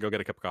know so I can go get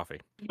a cup of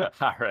coffee.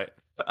 All right.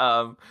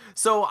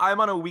 So I'm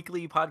on a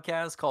weekly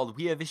podcast called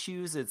We Have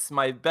Issues. It's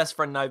my best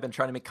friend and I have been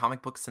trying to make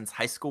comic books since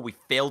high school. We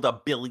failed a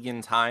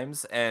billion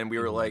times, and we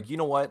were Hmm. like, you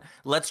know what?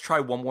 Let's try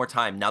one more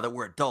time. Now that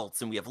we're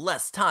adults and we have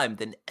less time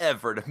than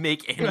ever to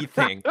make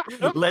anything,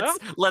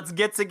 let's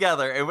get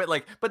together. And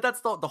but that's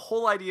the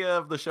whole idea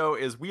of the show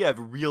is we have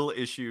real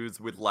issues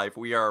with life.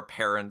 We are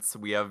parents.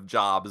 We have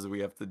jobs.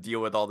 We have to deal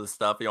with all this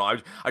stuff.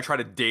 I try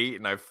to date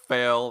and I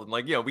fail, and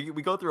like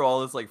we go through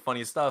all this like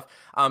funny stuff.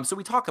 So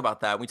we talk about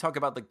that. We talk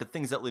about like the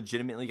things that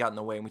legitimately got in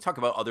the way, and we talk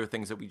about other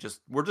things that we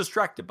just were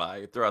distracted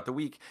by throughout the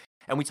week.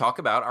 And we talk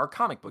about our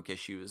comic book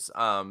issues.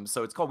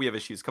 So it's called We Have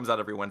Issues. Comes out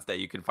every Wednesday.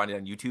 You can find it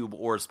on YouTube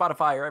or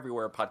Spotify or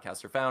everywhere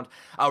podcasts are found.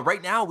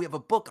 Right now, we have a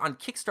book on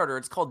Kickstarter.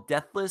 It's called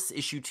Deathless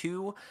Issue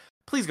 2.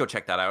 Please go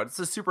check that out. It's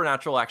a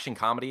supernatural action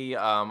comedy.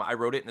 I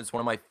wrote it, and it's one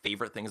of my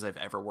favorite things I've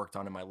ever worked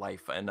on in my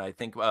life. And I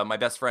think my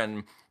best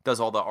friend does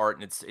all the art,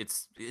 and it's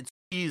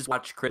please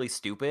watch Critically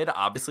Stupid.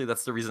 Obviously,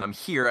 that's the reason I'm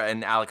here,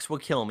 and Alex will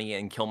kill me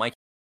and kill my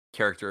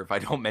character if I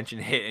don't mention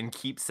it and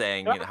keep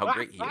saying how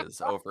great he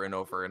is over and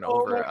over and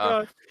Oh my over.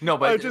 god! No, I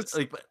but just,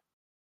 like,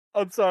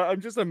 I'm sorry.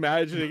 I'm just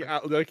imagining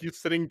like you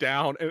sitting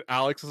down and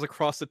Alex is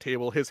across the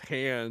table, his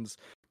hands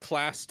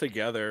clasped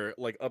together,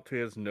 like up to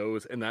his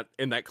nose, in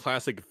that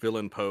classic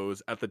villain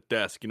pose at the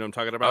desk. You know what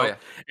I'm talking oh about?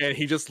 yeah, And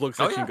he just looks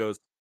oh at you yeah. and goes,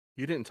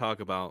 "You didn't talk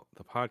about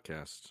the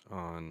podcast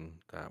on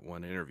that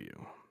one interview."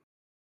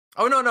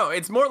 Oh no,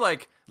 it's more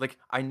like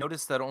I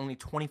noticed that only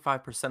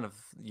 25% of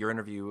your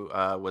interview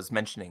was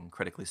mentioning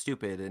Critically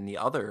Stupid, and the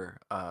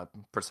other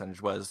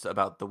percentage was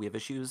about the We Have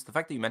Issues. The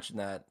fact that you mentioned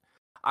that,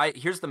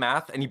 here's the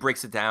math, and he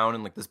breaks it down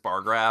in like this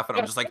bar graph, and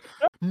I'm just like,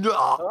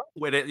 no.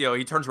 When it,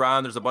 he turns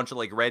around, there's a bunch of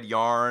like red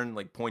yarn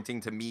like pointing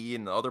to me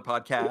and the other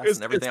podcasts and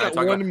It's everything I that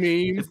talk about. one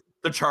meme. It's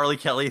the Charlie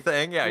Kelly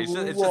thing. Yeah, it's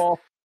just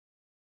Lol.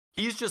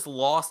 he's just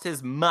lost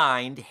his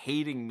mind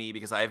hating me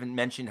because I haven't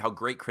mentioned how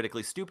great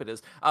Critically Stupid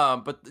is.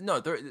 But no,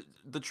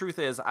 the truth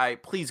is,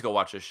 please go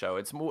watch this show.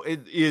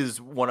 It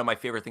is one of my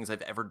favorite things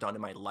I've ever done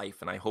in my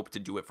life, and I hope to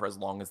do it for as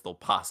long as they'll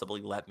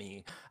possibly let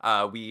me.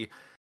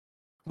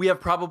 We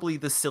have probably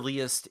the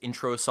silliest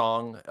intro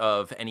song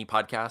of any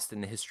podcast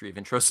in the history of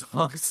intro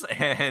songs,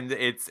 and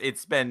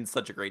it's been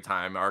such a great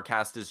time. Our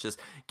cast is just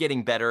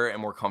getting better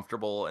and more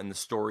comfortable, and the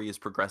story is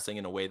progressing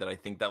in a way that I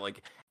think that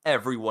like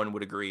everyone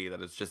would agree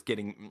that it's just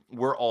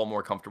we're all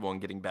more comfortable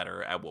and getting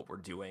better at what we're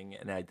doing,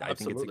 and I think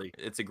Absolutely.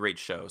 it's a great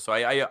show. So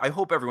I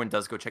hope everyone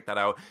does go check that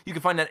out. You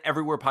can find that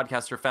everywhere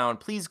podcasts are found.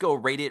 Please go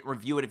rate it,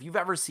 review it. If you've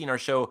ever seen our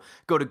show,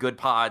 go to Good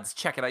Pods,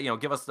 check it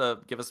out. Give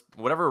us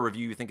whatever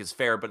review you think is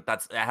fair, but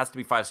it has to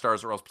be 5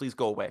 stars, or else please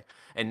go away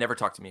and never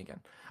talk to me again.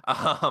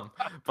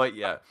 But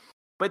yeah.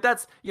 But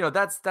that's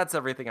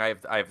everything I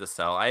have to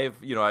sell. I have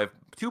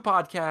 2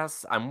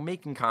 podcasts. I'm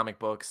making comic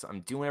books.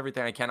 I'm doing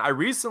everything I can. I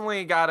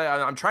recently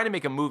I'm trying to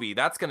make a movie.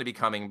 That's going to be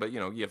coming, but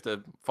you have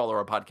to follow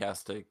our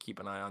podcast to keep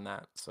an eye on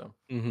that. So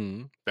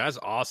That's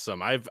awesome.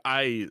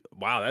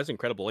 Wow, that's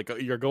incredible. Like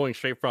you're going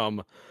straight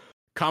from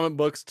comic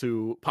books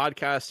to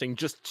podcasting,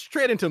 just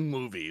straight into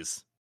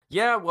movies.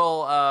 Yeah,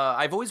 well,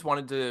 I've always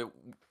wanted to,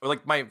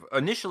 like,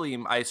 initially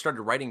I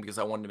started writing because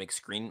I wanted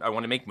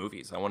to make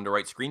movies. I wanted to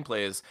write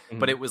screenplays,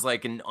 but it was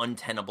like an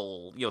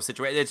untenable,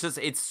 situation.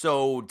 It's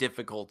so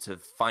difficult to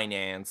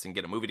finance and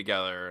get a movie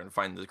together and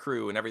find the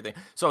crew and everything.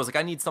 So I was like,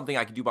 I need something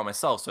I can do by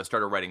myself. So I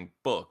started writing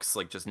books,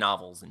 like just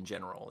novels in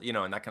general,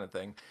 and that kind of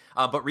thing.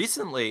 But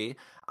recently,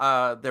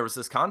 there was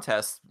this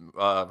contest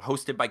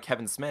hosted by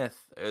Kevin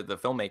Smith, the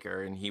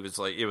filmmaker, and he was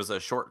like, it was a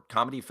short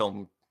comedy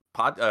film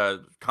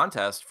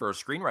contest for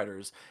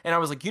screenwriters, and I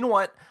was like, you know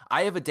what,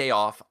 I have a day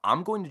off,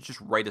 I'm going to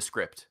just write a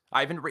script. I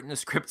haven't written a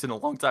script in a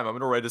long time. I'm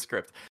going to write a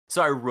script.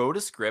 So I wrote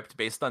a script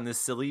based on this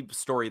silly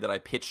story that I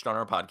pitched on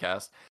our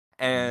podcast,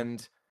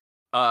 and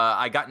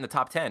I got in the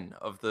top 10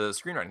 of the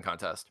screenwriting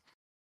contest.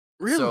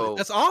 Really? So,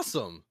 that's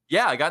awesome.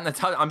 Yeah, I got in the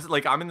top.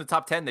 I'm in the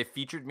top 10. They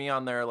featured me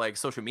on their like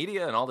social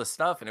media and all this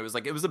stuff, and it was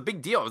a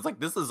big deal. I was like,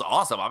 this is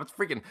awesome. I'm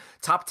freaking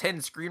top 10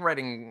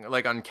 screenwriting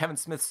like on Kevin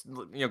Smith's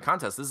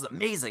contest. This is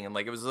amazing, and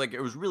it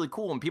was really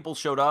cool. And people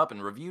showed up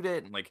and reviewed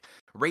it and like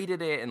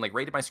rated it and like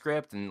rated my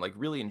script and like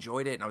really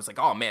enjoyed it. And I was like,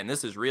 oh man,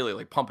 this is really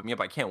like pumping me up.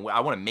 I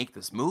want to make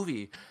this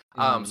movie.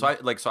 So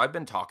I've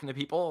been talking to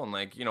people and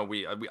like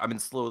I've been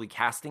slowly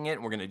casting it.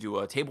 And we're gonna do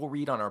a table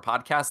read on our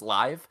podcast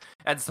live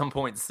at some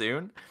point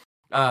soon.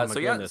 So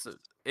yeah,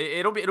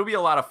 it'll be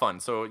a lot of fun.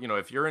 So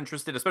if you're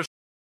interested, especially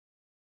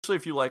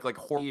if you like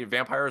horror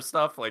vampire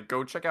stuff, like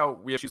go check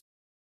out We Have Issues,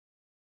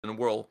 and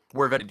we're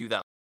going to do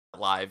that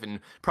live, and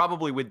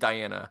probably with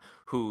Diana,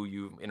 who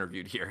you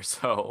interviewed here.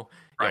 So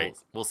Right.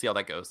 we'll see how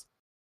that goes.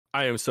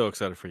 I am so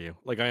excited for you.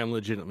 Like I am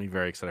legitimately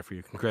very excited for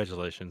you.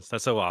 Congratulations.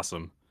 That's so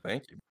awesome.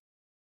 Thank you.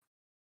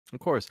 Of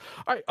course.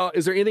 All right.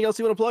 Is there anything else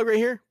you want to plug right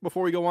here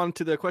before we go on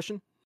to the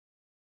question?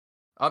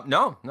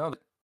 No.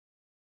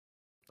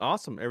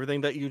 Awesome.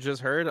 Everything that you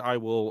just heard, I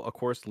will, of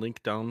course,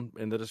 link down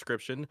in the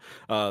description.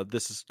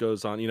 This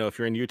goes on, if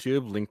you're in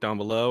YouTube, link down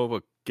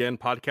below. Again,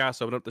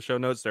 podcast, open up the show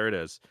notes. There it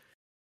is.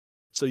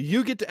 So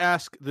you get to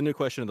ask the new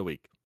question of the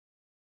week.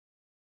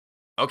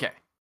 Okay.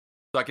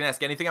 So I can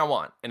ask anything I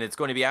want, and it's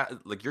going to be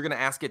like you're going to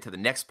ask it to the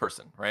next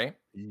person, right?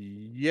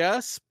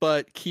 Yes,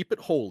 but keep it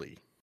holy.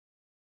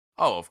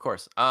 Oh, of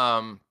course.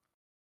 My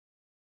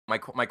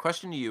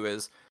question to you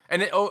is,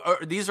 and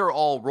these are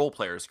all role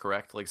players,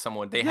 correct? Like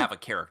they have a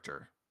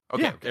character.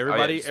 Okay, yeah, okay.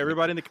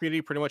 Everybody in the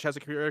community pretty much has a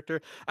character.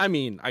 I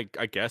mean, I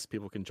guess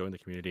people can join the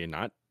community and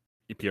not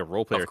be a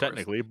role player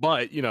technically,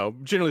 but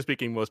generally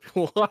speaking, most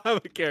people have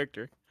a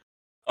character.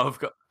 Of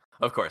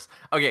course.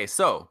 Okay,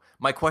 so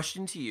my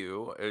question to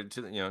you,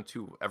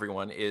 to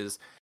everyone is: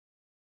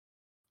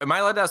 am I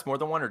allowed to ask more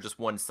than one, or just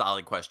one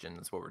solid question?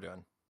 That's what we're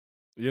doing.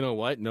 You know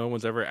what? No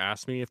one's ever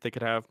asked me if they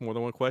could have more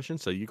than one question,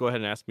 so you go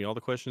ahead and ask me all the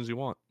questions you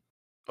want.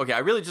 Okay, I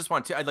really just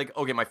want to.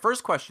 Okay, my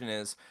first question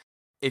is: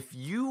 if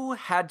you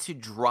had to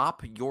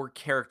drop your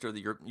character that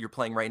you're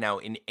playing right now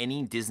in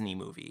any Disney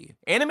movie,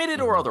 animated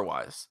or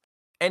otherwise,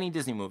 any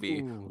Disney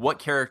movie, what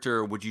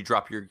character would you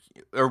drop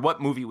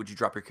what movie would you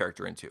drop your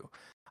character into?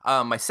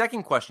 My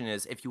second question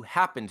is, if you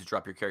happen to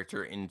drop your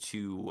character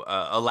into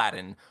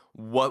Aladdin,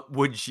 what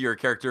would your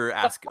character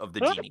ask of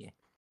the genie?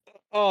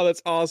 Oh,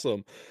 that's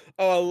awesome.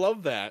 Oh, I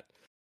love that.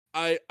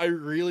 I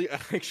really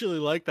actually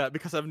like that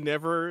because I've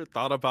never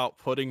thought about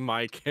putting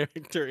my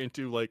character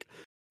into like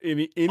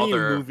any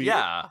Other, movie.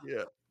 yeah,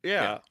 Yeah.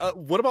 yeah. Yeah.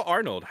 What about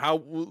Arnold?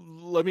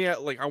 Let me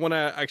like I want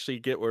to actually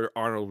get where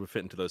Arnold would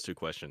fit into those two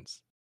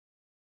questions.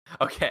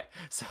 Okay,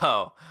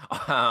 so,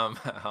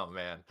 oh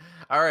man.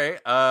 All right,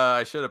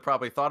 I should have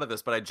probably thought of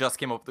this, but I just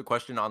came up with the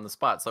question on the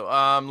spot. So,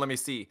 let me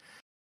see.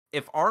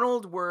 If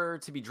Arnold were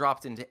to be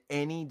dropped into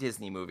any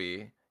Disney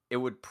movie, it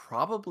would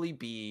probably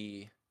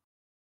be.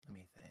 Let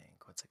me think.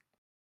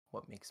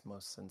 What makes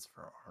most sense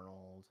for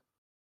Arnold?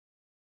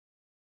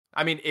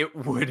 I mean, it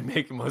would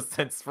make most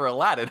sense for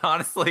Aladdin,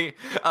 honestly.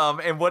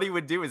 And what he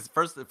would do is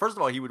first of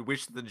all, he would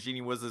wish the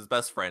genie was his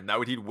best friend. That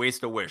would he'd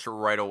waste a wish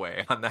right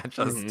away on that.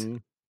 Just Hmm.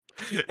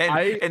 and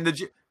I and the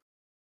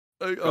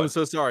go I'm ahead.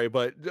 so sorry,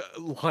 but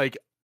like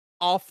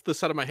off the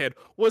side of my head,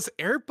 was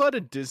Air Bud a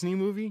Disney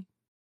movie?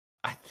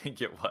 I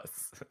think it was.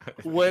 I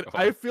think What it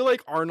I was. feel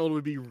like Arnold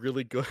would be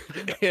really good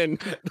in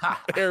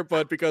Air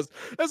Bud because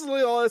that's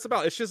literally all it's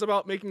about. It's just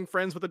about making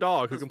friends with a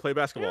dog who Just- can play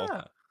basketball.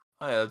 yeah.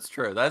 Oh, yeah, that's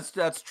true.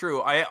 That's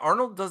true.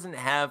 Arnold doesn't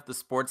have the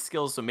sports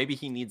skills, so maybe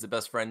he needs a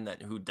best friend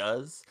that who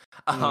does.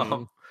 Hmm.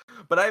 Um,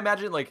 but I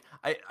imagine like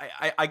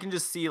I can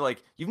just see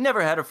like you've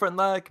never had a friend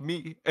like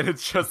me, and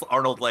it's just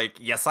Arnold like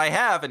yes I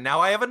have, and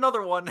now I have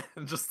another one,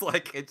 and just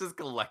like it's just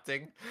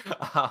collecting.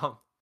 Um,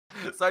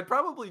 so I'd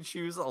probably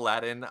choose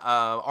Aladdin.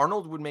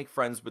 Arnold would make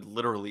friends with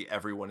literally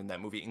everyone in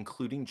that movie,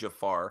 including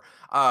Jafar,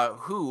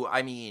 who,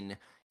 I mean,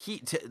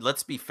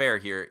 let's be fair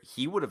here,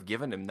 he would have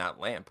given him that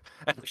lamp.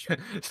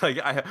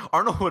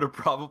 Arnold would have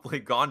probably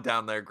gone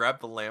down there,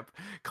 grabbed the lamp,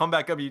 come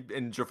back up,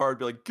 and Jafar would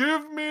be like,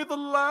 "Give me the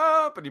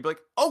lamp," and he'd be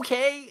like,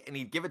 "Okay," and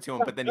he'd give it to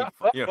him, but then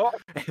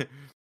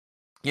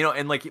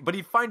and like, but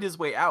he'd find his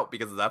way out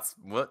because that's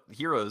what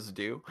heroes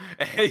do,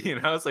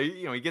 So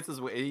he gets his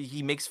way.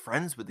 He makes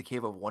friends with the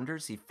Cave of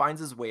Wonders. He finds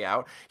his way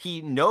out.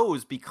 He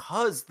knows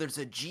because there's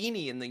a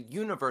genie in the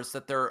universe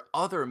that there are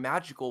other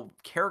magical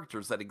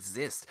characters that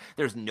exist.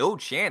 There's no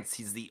chance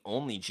he's the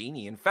only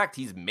genie. In fact,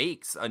 he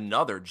makes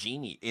another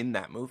genie in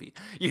that movie.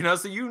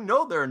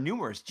 So there are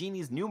numerous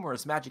genies,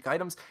 numerous magic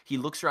items. He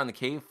looks around the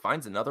cave,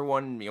 finds another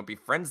one.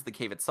 Befriends the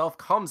cave itself,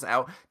 comes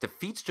out,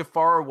 defeats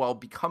Jafar while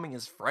becoming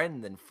his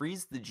friend, then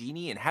frees the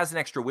genie and has an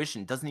extra wish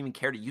and doesn't even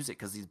care to use it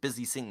because he's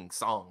busy singing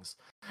songs.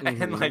 And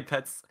Hmm. like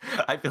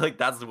I feel like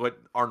that's what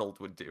Arnold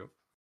would do.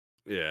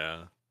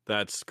 Yeah,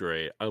 that's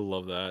great. I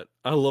love that.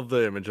 I love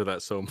the image of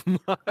that so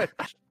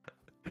much.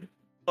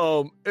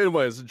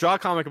 Anyways, draw a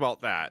comic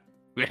about that.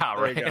 Yeah,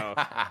 There you right.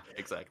 go.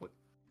 Exactly.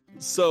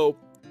 So,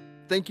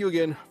 thank you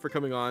again for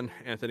coming on,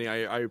 Anthony.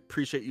 I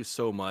appreciate you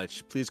so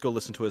much. Please go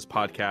listen to his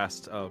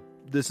podcast.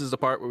 This is the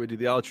part where we do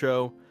the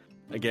outro.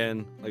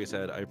 Again, like I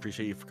said, I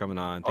appreciate you for coming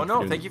on.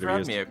 Thank you for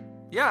having me.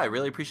 Yeah, I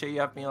really appreciate you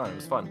having me on. It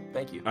was fun.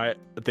 Thank you. I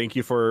thank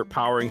you for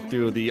powering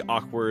through the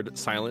awkward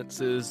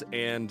silences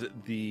and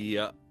the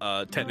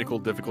technical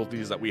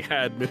difficulties that we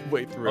had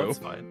midway Oh, through. that's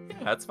fine.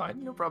 Yeah, that's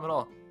fine. No problem at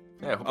all.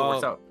 Yeah, I hope it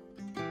works out.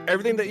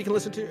 Everything that you can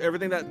listen to,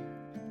 everything that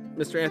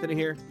Mr. Anthony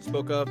here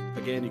spoke of,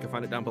 again, you can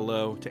find it down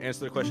below. To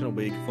answer the question of the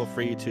week, feel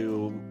free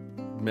to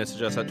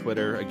message us at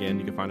Twitter. Again,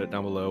 you can find it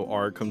down below,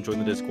 or come join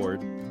the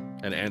Discord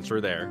and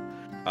answer there.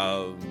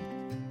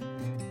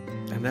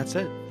 And that's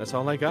it. That's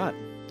all I got.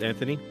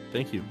 Anthony,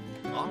 thank you.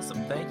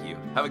 Awesome. Thank you.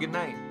 Have a good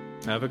night.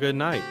 Have a good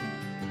night.